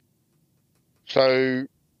to it. So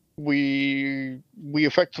we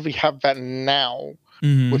effectively have that now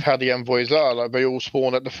with how the envoys are. Like, they all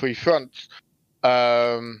spawn at the 3 fronts.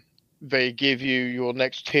 They give you your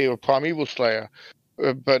next tier of Primeval Slayer,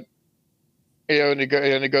 but it only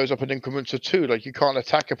goes up in increments of 2. Like, you can't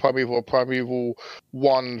attack a Primeval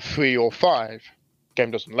 1, 3, or 5. Game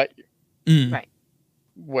doesn't let you. Right.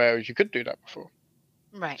 Whereas you could do that before.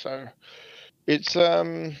 Right. So it's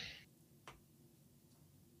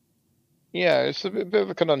it's a bit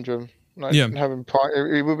of a conundrum. Like, having Prime,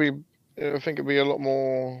 it would be. I think it'd be a lot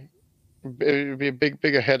more. It would be a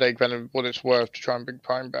bigger headache than what it's worth to try and bring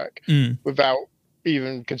Prime back without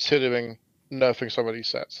even considering nerfing some of these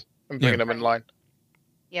sets and bringing them in line.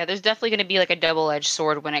 Yeah, there's definitely going to be like a double-edged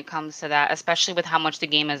sword when it comes to that, especially with how much the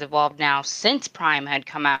game has evolved now since Prime had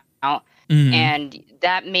come out. And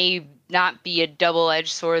that may not be a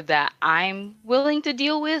double-edged sword that I'm willing to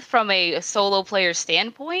deal with from a solo player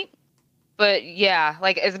standpoint. But yeah,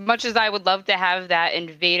 like, as much as I would love to have that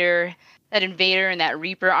invader and that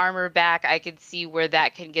Reaper armor back, I could see where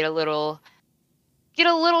that can get a little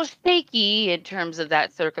shaky in terms of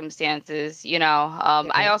that circumstances,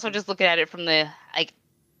 I also just look at it from the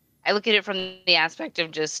aspect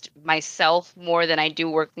of just myself more than I do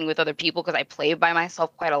working with other people, because I play by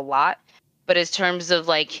myself quite a lot. But in terms of,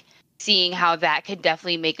 like, seeing how that could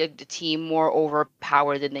definitely make a team more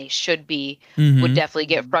overpowered than they should be, would definitely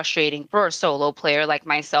get frustrating for a solo player like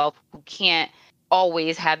myself, who can't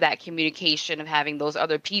always have that communication of having those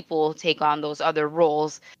other people take on those other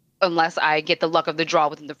roles unless I get the luck of the draw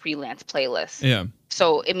within the freelance playlist. Yeah.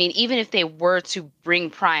 So, I mean, even if they were to bring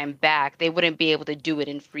Prime back, they wouldn't be able to do it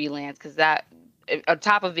in freelance, because that, on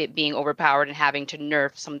top of it being overpowered and having to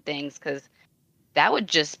nerf some things, because that would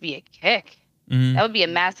just be a kick. That would be a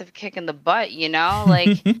massive kick in the butt,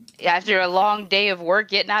 Like, after a long day of work,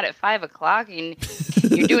 getting out at 5 o'clock, and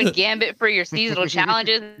you're doing Gambit for your seasonal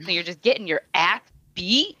challenges, and you're just getting your ass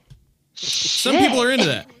beat. Some people are into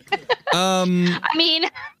that. I mean,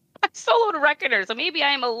 I soloed Reckoner, so maybe I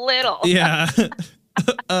am a little. Yeah.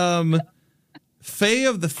 Faye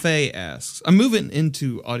of the Fae asks, I'm moving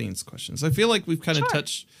into audience questions. I feel like we've kind of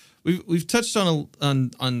touched, we've touched on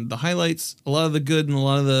the highlights, a lot of the good and a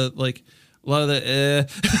lot of the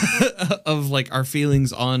of like our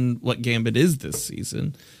feelings on what Gambit is this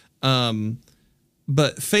season.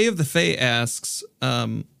 But Faye of the Fae asks,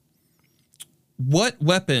 what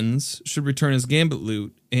weapons should return as Gambit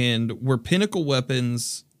loot, and were pinnacle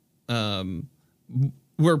weapons or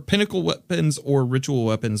ritual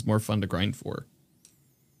weapons more fun to grind for?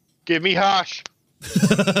 Give me hash.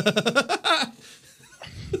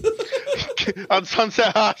 On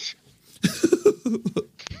Sunset hash.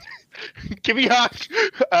 Give me hash.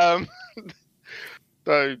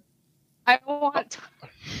 So I want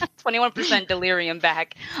 21% delirium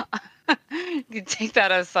back. You take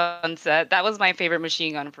that as Sunset. That was my favorite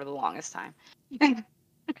machine gun for the longest time.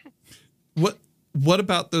 What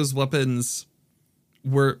about those weapons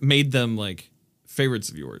made them like favorites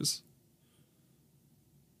of yours?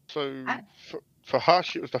 So for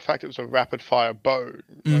Hush, it was the fact it was a rapid fire bow.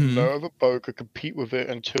 Like, no other bow could compete with it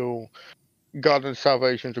until Garden of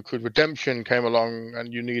Salvation's Accrued Redemption came along,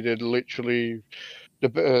 and you needed literally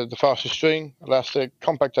the fastest string, elastic,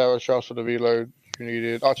 compact arrow shots for the reload. You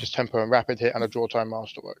needed Archer's Tempo and rapid hit and a draw time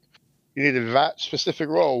masterwork. You needed that specific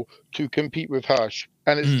role to compete with Hush,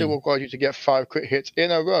 and it still required you to get 5 crit hits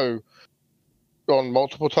in a row on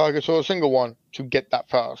multiple targets or a single one to get that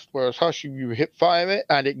fast. Whereas Hush, you hip fire it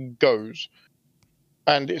and it goes.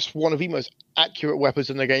 And it's one of the most accurate weapons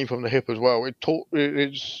in the game from the hip as well.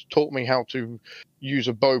 It's taught me how to use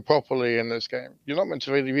a bow properly in this game. You're not meant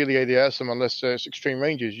to really ADS them unless it's extreme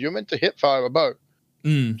ranges. You're meant to hip fire a bow.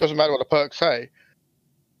 Doesn't matter what the perks say.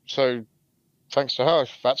 So thanks to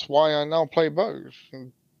Hush, that's why I now play bows.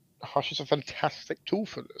 And Hush is a fantastic tool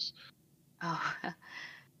for this. Oh,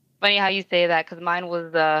 funny how you say that, because mine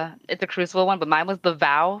was it's a Crucible one, but mine was the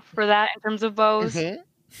Vow for that in terms of bows.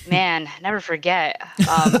 Man, never forget.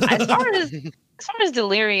 As far as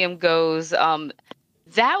Delirium goes,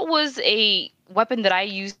 that was a weapon that I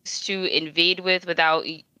used to invade with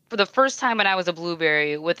for the first time when I was a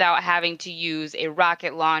Blueberry, without having to use a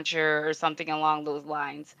rocket launcher or something along those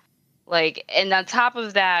lines. Like, and on top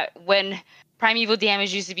of that, when primeval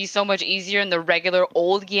damage used to be so much easier in the regular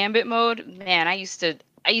old Gambit mode, man, I used to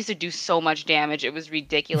do so much damage. It was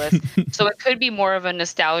ridiculous. So it could be more of a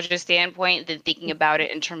nostalgia standpoint than thinking about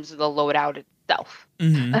it in terms of the loadout itself.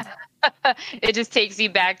 It just takes you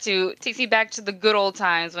back to the good old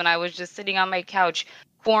times when I was just sitting on my couch,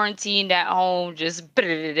 quarantined at home, just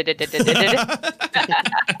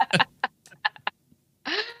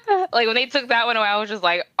like when they took that one away, I was just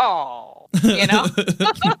like, oh, you know.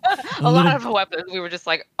 A lot of weapons, we were just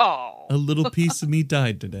like, oh. A little piece of me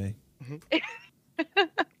died today.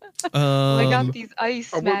 I got these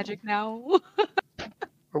ice magic now.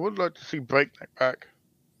 I would like to see Breakneck back.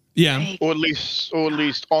 Yeah. Or at least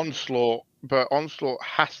Onslaught, but Onslaught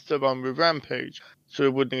has to run with Rampage, so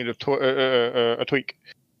it would need a tweak.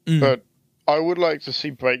 But I would like to see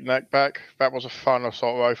Breakneck back. That was a fun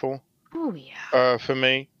assault rifle. Oh yeah. For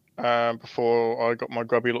me, before I got my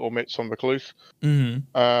grubby little mitts on Recluse.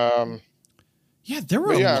 Yeah, there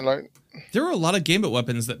were a lot of Gambit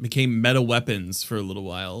weapons that became meta weapons for a little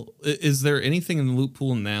while. Is there anything in the loot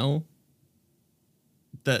pool now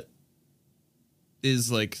that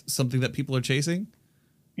is like something that people are chasing?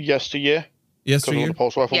 Yesteryear. Yesteryear? The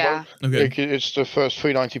pulse rifle. Yeah. Okay. It's the first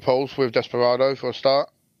 390 pulse with Desperado for a start.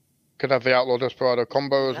 Could have the Outlaw Desperado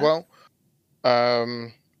combo as well.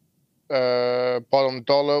 Bottom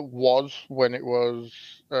dollar was when it was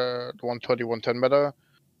the 120, 110 meta.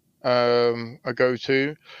 A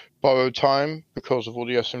go-to. Borrowed time because of all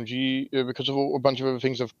the SMG, because of a bunch of other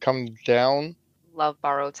things have come down. Love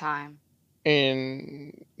borrowed time.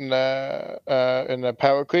 In the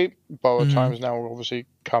power creep, borrowed time has now obviously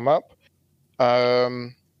come up.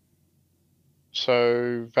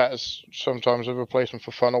 So that's sometimes a replacement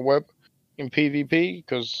for funnel web in PvP,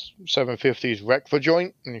 because 750 is wreck for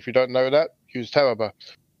joint, and if you don't know that, use Terraba.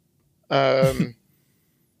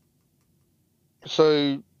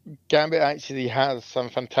 So Gambit actually has some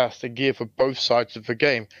fantastic gear for both sides of the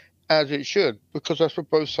game, as it should, because that's what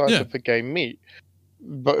both sides of the game meet.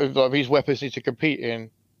 But like, these weapons need to compete in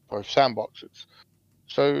both sandboxes.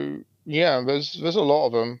 So yeah, there's a lot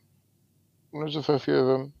of them. There's a fair few of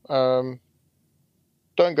them.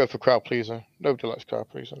 Don't go for crowd pleaser. Nobody likes crowd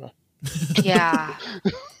pleaser. No. Yeah.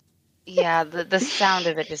 Yeah, the sound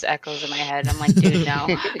of it just echoes in my head. I'm like, dude, no.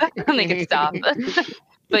 Make it stop.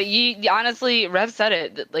 But you honestly, Rev said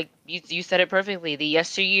it. Like you said it perfectly. The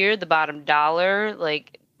yesteryear, the bottom dollar,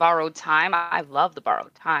 like borrowed time. I love the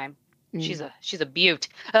borrowed time. She's a beaut.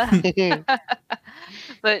 But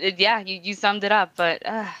yeah, you summed it up. But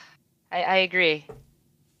I agree.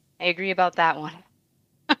 I agree about that one.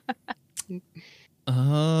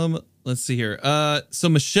 Let's see here. So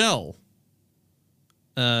Michelle,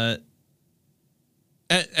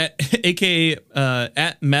 aka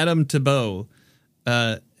at Madame Thibault,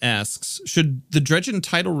 asks, should the Dredgen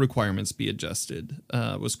title requirements be adjusted?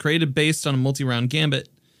 Was created based on a multi-round Gambit,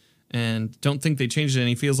 and don't think they changed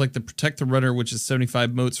any. Feels like the Protect the Runner, which is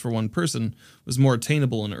 75 motes for one person, was more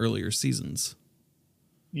attainable in earlier seasons.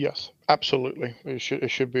 Yes, absolutely. It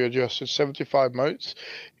should be adjusted. 75 motes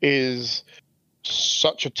is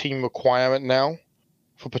such a team requirement now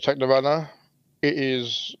for Protect the Runner. It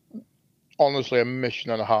is honestly a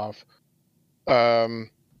mission and a half.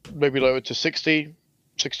 Maybe lower to 60,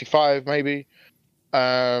 65 maybe.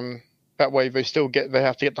 That way they have to get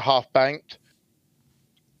the half banked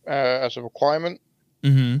as a requirement.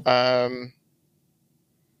 People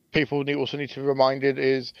also need to be reminded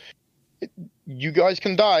is you guys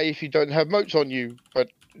can die if you don't have motes on you, but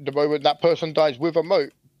the moment that person dies with a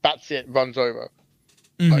mote, that's it, runs over.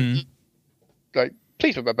 Like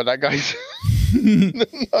please remember that, guys.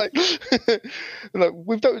 like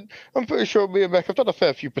we've done. I'm pretty sure me and Beck have done a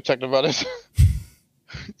fair few Protect the Runners.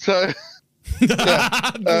 So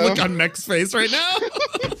yeah, look on Mech's face right now.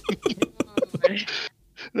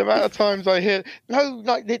 The amount of times I hear, no,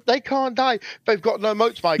 like they can't die. They've got no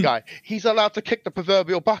motes, my guy. He's allowed to kick the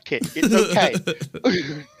proverbial bucket. It's okay.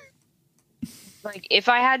 Like if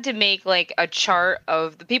I had to make like a chart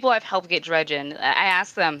of the people I've helped get Dredgen, I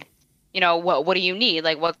ask them, what do you need?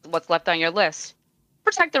 Like what's left on your list?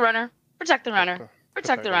 Protect the runner. Protect the runner.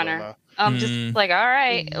 Protect the runner. I'm just like, all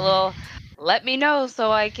right, well, let me know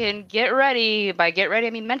so I can get ready. By get ready, I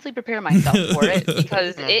mean mentally prepare myself for it,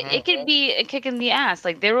 because it can be a kick in the ass.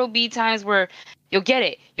 Like there will be times where you'll get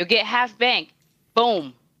it. You'll get half bank.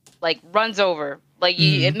 Boom. Like runs over. Like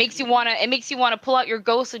it makes you wanna pull out your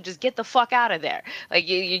ghost and just get the fuck out of there. Like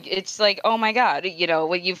it's like, oh my god,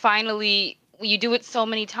 when you do it so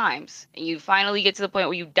many times and you finally get to the point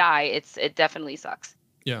where you die, it definitely sucks.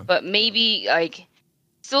 Yeah. But maybe like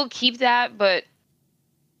still keep that, but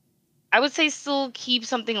I would say still keep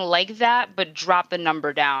something like that, but drop the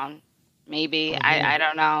number down. Maybe I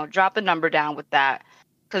don't know. Drop the number down with that,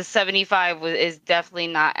 because 75 is definitely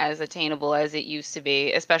not as attainable as it used to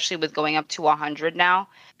be, especially with going up to 100 now.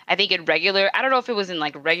 I think in regular, I don't know if it was in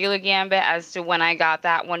like regular Gambit as to when I got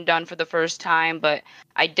that one done for the first time, but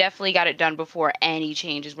I definitely got it done before any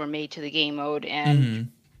changes were made to the game mode,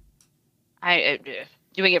 and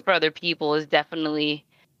doing it for other people is definitely.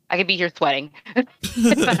 I could be here sweating.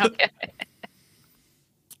 If I don't get it.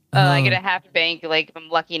 I get a half bank. Like I'm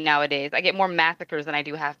lucky nowadays. I get more massacres than I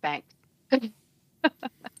do half bank.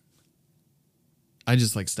 I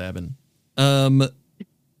just like stabbing.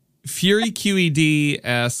 Fury QED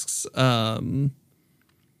asks, do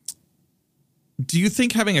you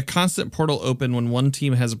think having a constant portal open when one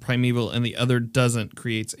team has a primeval and the other doesn't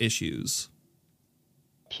creates issues?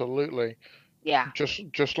 Absolutely. Yeah.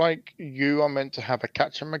 Just like you are meant to have a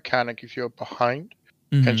catch-and mechanic if you're behind,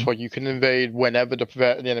 hence why you can invade whenever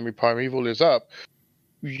the enemy primeval is up,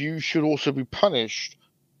 you should also be punished.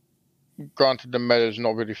 Granted, the meta is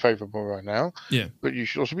not really favorable right now, but you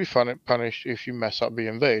should also be punished if you mess up the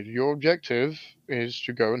invade. Your objective is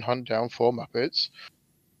to go and hunt down 4 Muppets,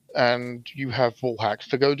 and you have wall hacks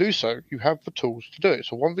to go do so. You have the tools to do it.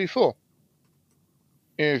 So 1v4.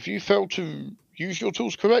 If you fail to use your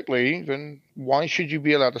tools correctly, then why should you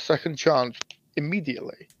be allowed a second chance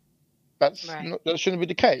immediately? That shouldn't be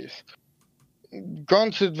the case.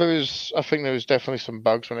 Granted, I think there is definitely some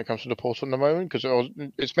bugs when it comes to the portal at the moment, because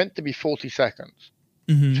it's meant to be 40 seconds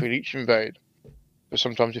between each invade, but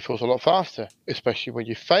sometimes it feels a lot faster, especially when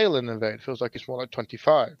you fail an invade. It feels like it's more like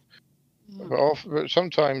 25. But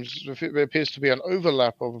sometimes there appears to be an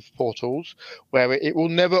overlap of portals where it will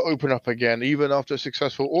never open up again, even after a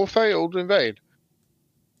successful or failed invade.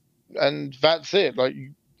 And that's it. Like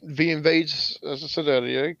the invades, as I said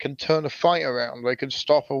earlier, can turn a fight around. They can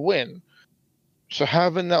stop a win. So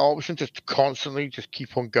having that option to constantly just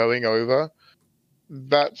keep on going over,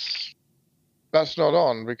 that's not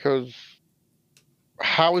on, because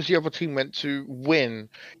how is the other team meant to win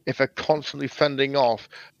if they're constantly fending off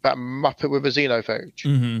that Muppet with a Xenophage?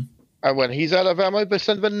 And when he's out of ammo, they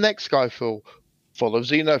send the next guy full of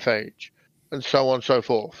Xenophage, and so on and so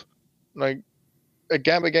forth. Like, a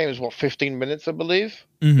Gambit game is 15 minutes, I believe,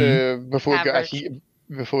 before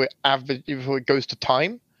it goes to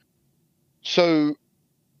time. So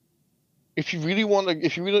If you really want to,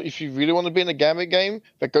 if you really want to be in a Gambit game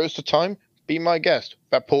that goes to time, be my guest.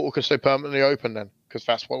 That portal can stay permanently open then, because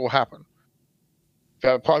that's what will happen.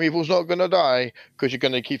 That Primeval's not going to die because you're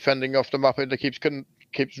going to keep fending off the Muppet that keeps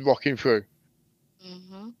rocking through.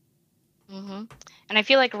 And I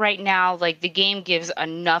feel like right now, like the game gives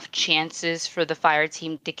enough chances for the fire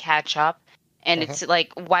team to catch up. And it's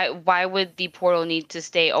like, why would the portal need to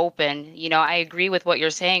stay open? You know, I agree with what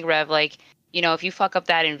you're saying, Rev. Like, you know, if you fuck up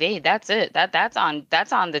that invade, that's it. That's on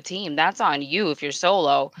the team. That's on you if you're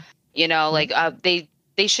solo. You know, like they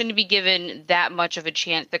shouldn't be given that much of a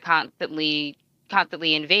chance to constantly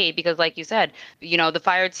invade, because like you said, you know, the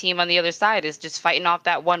fire team on the other side is just fighting off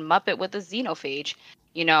that one Muppet with a xenophage.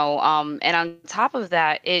 You know, and on top of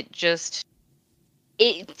that, it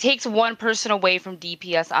takes one person away from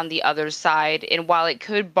DPS on the other side. And while it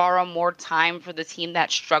could borrow more time for the team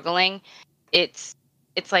that's struggling, it's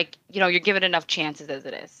like, you know, you're given enough chances as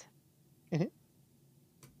it is.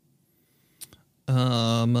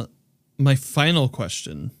 My final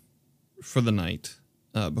question for the night,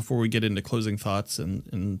 before we get into closing thoughts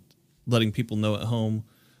and letting people know at home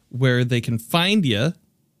where they can find you.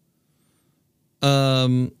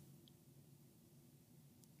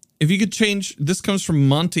 If you could change, this comes from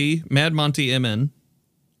Monty, Mad Monty MN.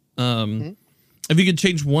 If you could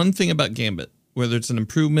change one thing about Gambit, whether it's an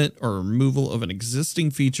improvement or removal of an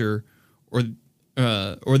existing feature, or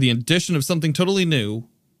the addition of something totally new,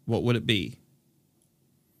 what would it be?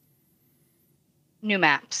 New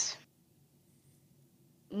maps.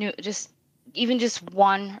 Just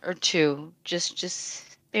one or two. Just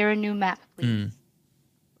spare a new map, please.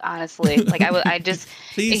 Honestly, like I just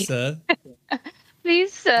please, sir.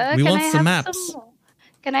 Please, sir. We want some maps.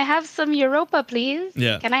 Can I have some Europa, please?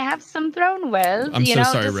 Yeah. Can I have some Throne Wells? I'm so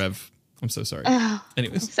sorry, Rev. I'm so sorry.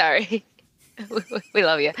 Anyways. I'm sorry. We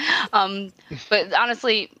love you. But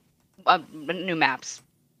honestly, new maps.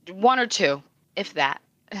 One or two, if that.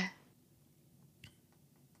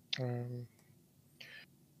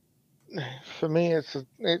 For me,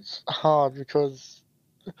 it's hard because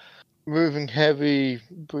moving heavy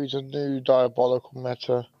breeds a new diabolical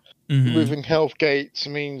meta. Moving health gates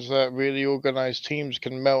means that really organized teams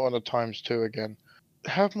can melt on a ×2 again.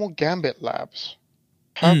 Have more Gambit labs.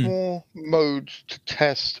 Have more modes to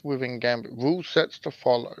test within Gambit. Rule sets to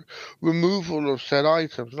follow. Removal of said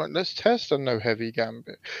items. Like, let's test a no heavy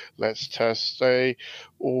Gambit. Let's test a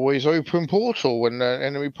always open portal when the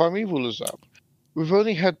enemy Primeval is up. We've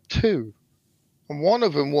only had 2. And one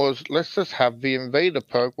of them was, let's just have the Invader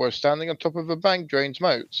perk where standing on top of a bank drains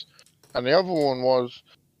moats. And the other one was,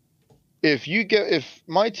 if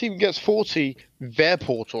my team gets 40, their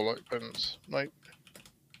portal opens. Like,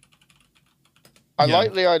 I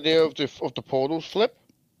like the idea of the portals flip.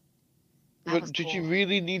 But did you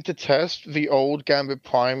really need to test the old Gambit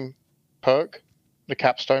Prime perk, the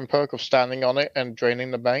capstone perk of standing on it and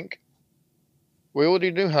draining the bank? We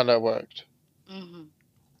already knew how that worked.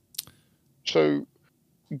 So,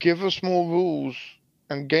 give us more rules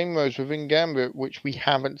and game modes within Gambit which we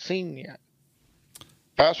haven't seen yet.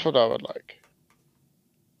 That's what I would like.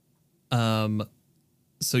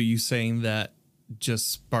 So you saying that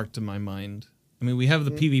just sparked in my mind. I mean, we have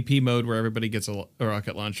the PvP mode where everybody gets a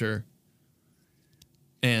rocket launcher.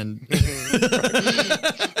 And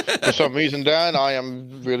for some reason, Dan, I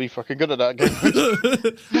am really fucking good at that game.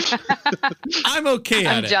 I'm okay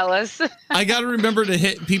at it. I'm jealous. I got to remember to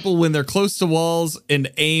hit people when they're close to walls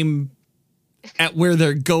and aim at where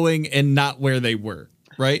they're going and not where they were.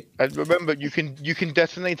 Right? And remember, you can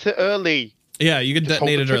detonate it early. Yeah, you can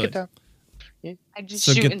detonate it early. I just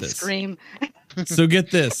shoot and scream. So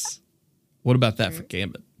get this. What about that for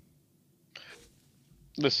Gambit?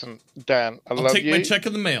 Listen, Dan, I'll love you. I'll take my check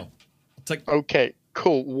in the mail. Okay,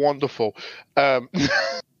 cool, wonderful. No.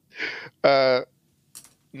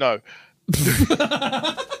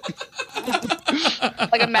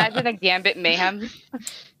 Like, imagine a Gambit mayhem.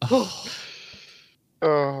 Oh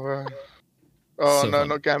man. Oh, so no, fun.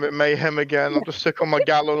 Not Gambit mayhem again. I'll just stick on my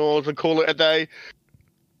gallon oars and call it a day.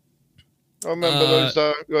 I remember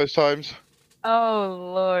those times.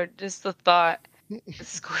 Oh, Lord. Just the thought.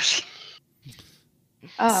 It's squishy.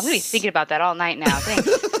 Oh, I'm going to be thinking about that all night now.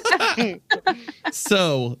 Thanks.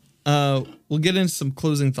 So, we'll get into some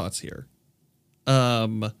closing thoughts here.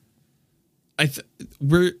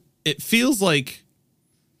 It feels like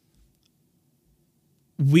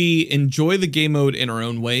we enjoy the game mode in our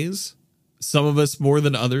own ways. Some of us more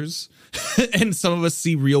than others, and some of us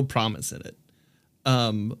see real promise in it.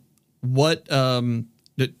 What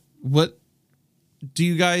do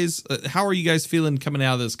you guys? How are you guys feeling coming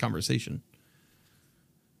out of this conversation?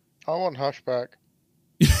 I want Hush back.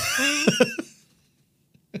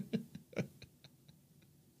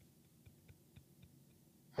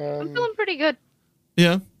 I'm feeling pretty good.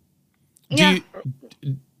 Yeah. Yeah.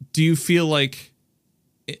 Do you feel like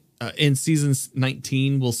in season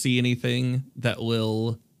 19 we'll see anything that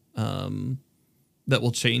will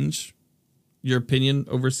change your opinion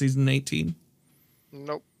over season 18?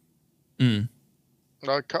 Nope. Mm.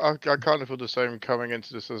 I kind of feel the same coming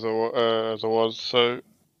into this as I was. So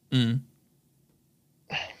I'm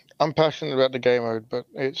passionate about the game mode, but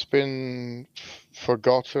it's been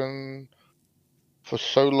forgotten for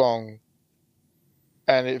so long,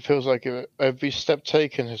 and it feels like every step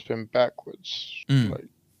taken has been backwards. Like,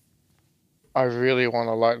 I really want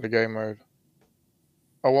to like the game mode.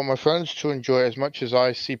 I want my friends to enjoy it as much as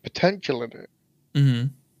I see potential in it. Mm-hmm.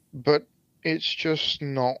 But it's just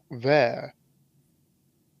not there.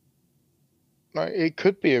 Like, it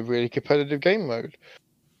could be a really competitive game mode,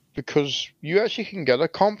 because you actually can get a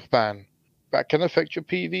comp ban that can affect your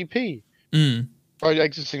PvP by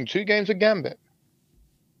exiting 2 games of Gambit.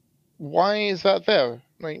 Why is that there?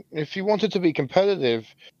 Like, if you want it to be competitive,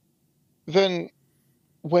 then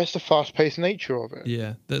where's the fast-paced nature of it?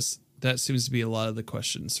 Yeah, that seems to be a lot of the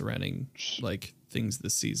questions surrounding like things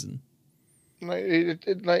this season. Like,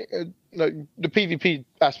 the PvP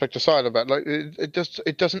aspect aside of that, like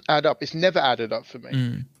it doesn't add up. It's never added up for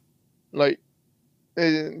me. Like,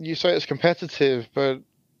 you say it's competitive, but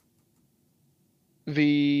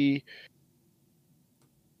the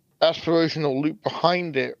aspirational loop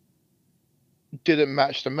behind it didn't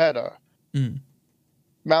match the meta.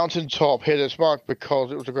 Mountaintop hit its mark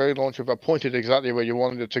because it was a great launcher that pointed exactly where you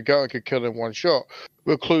wanted it to go and could kill in one shot.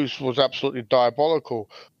 Recluse was absolutely diabolical.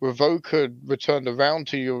 Revoker returned around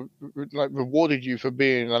to you, like rewarded you for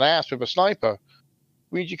being an ass with a sniper.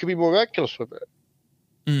 Means you could be more reckless with it.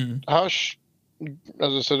 Hush,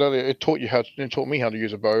 as I said earlier, it taught me how to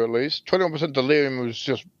use a bow at least. 21% delirium was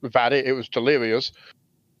just without it. It was delirious.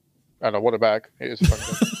 And I want it back. It is fun.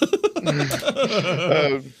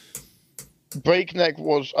 Breakneck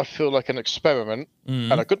was, I feel like, an experiment,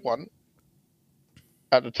 and a good one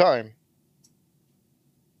at the time.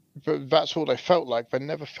 But that's all they felt like. They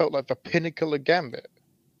never felt like the pinnacle of Gambit.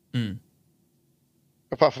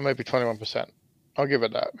 Apart from maybe 21%. I'll give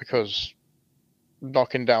it that, because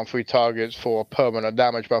knocking down 3 targets for permanent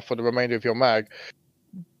damage buff for the remainder of your mag,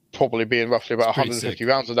 probably being roughly about 150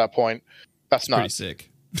 rounds at that point, that's nuts. Pretty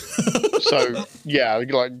sick. So, yeah,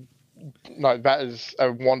 like that is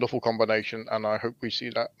a wonderful combination, and I hope we see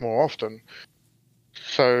that more often.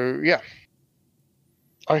 So yeah,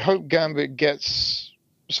 I hope Gambit gets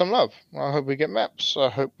some love. I hope we get maps. I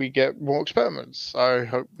hope we get more experiments. I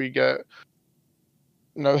hope we get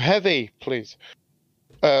no heavy, please.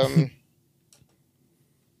 But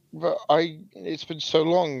it's been so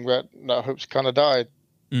long that hope's kind of died,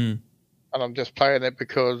 and I'm just playing it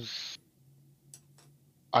because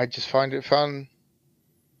I just find it fun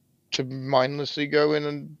to mindlessly go in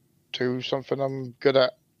and do something I'm good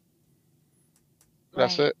at.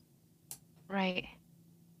 That's it. Right.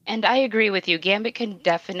 And I agree with you. Gambit can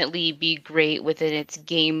definitely be great within its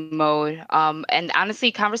game mode. And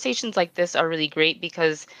honestly, conversations like this are really great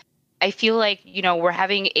because I feel like, we're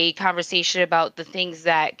having a conversation about the things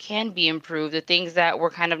that can be improved, the things that we're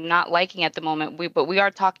kind of not liking at the moment. But we are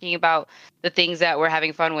talking about the things that we're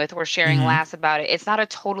having fun with. We're sharing laughs about it. It's not a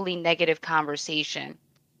totally negative conversation.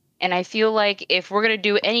 And I feel like if we're going to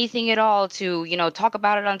do anything at all to, talk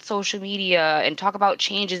about it on social media and talk about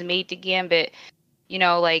changes made to Gambit,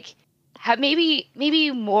 have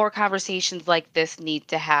maybe more conversations like this need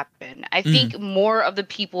to happen. I think more of the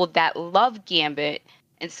people that love Gambit,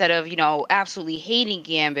 instead of, absolutely hating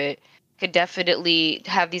Gambit, could definitely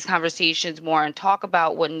have these conversations more and talk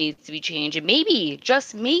about what needs to be changed. And maybe,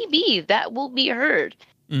 just maybe, that will be heard.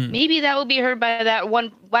 Maybe that will be heard by that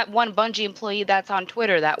one Bungie employee that's on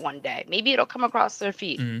Twitter that one day. Maybe it'll come across their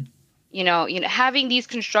feed. Having these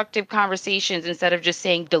constructive conversations instead of just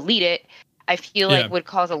saying delete it, I feel like would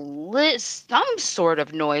cause some sort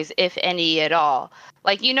of noise, if any at all.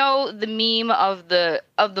 Like, the meme of the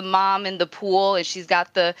mom in the pool, and she's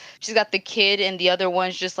got the kid and the other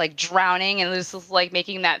one's just like drowning, and this is like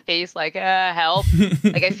making that face like help.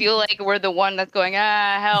 Like, I feel like we're the one that's going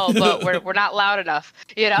help, but we're not loud enough,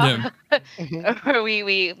 Or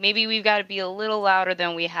maybe we've got to be a little louder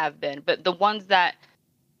than we have been. But the ones that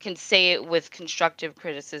can say it with constructive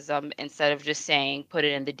criticism instead of just saying put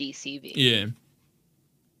it in the DCV. Yeah.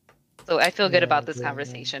 So I feel good about this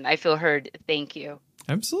conversation. I feel heard. Thank you.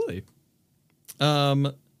 Absolutely.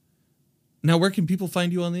 Now, where can people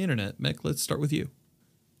find you on the internet? Mick, let's start with you.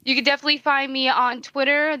 You can definitely find me on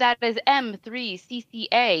Twitter. That is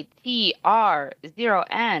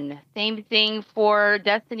M3ccatr0n. Same thing for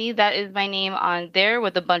Destiny. That is my name on there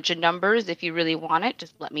with a bunch of numbers. If you really want it,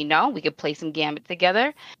 just let me know. We could play some Gambit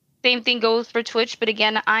together. Same thing goes for Twitch. But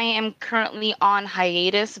again, I am currently on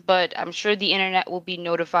hiatus, but I'm sure the internet will be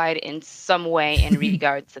notified in some way in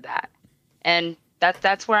regards to that. And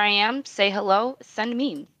that's where I am. Say hello, send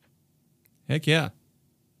memes. Heck yeah.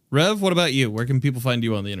 Rev, what about you? Where can people find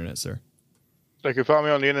you on the internet, sir? They can find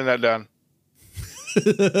me on the internet, Dan.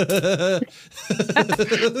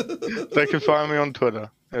 They can find me on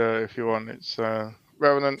Twitter if you want. It's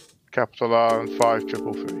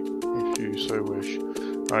Revenant5333, if you so wish.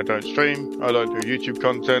 I don't stream. I don't do YouTube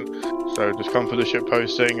content. So just come for the shit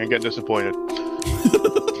posting and get disappointed.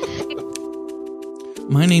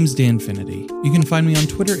 My name's Danfinity. You can find me on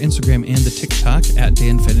Twitter, Instagram, and the TikTok at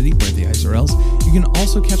Danfinity, where the eyes are L's. You can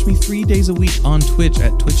also catch me 3 days a week on Twitch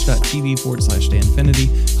at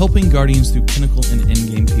twitch.tv/Danfinity, helping Guardians through Pinnacle and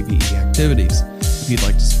in-game PvE activities. If you'd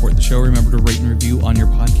like to support the show, remember to rate and review on your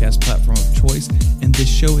podcast platform of choice. And this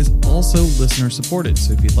show is also listener supported.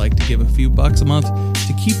 So if you'd like to give a few bucks a month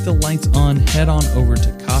to keep the lights on, head on over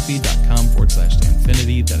to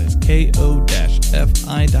coffee.com/Danfinity. That is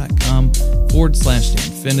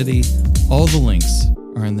ko-fi.com/Danfinity. All the links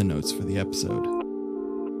are in the notes for the episode.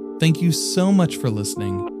 Thank you so much for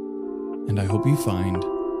listening, and I hope you find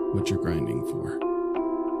what you're grinding for.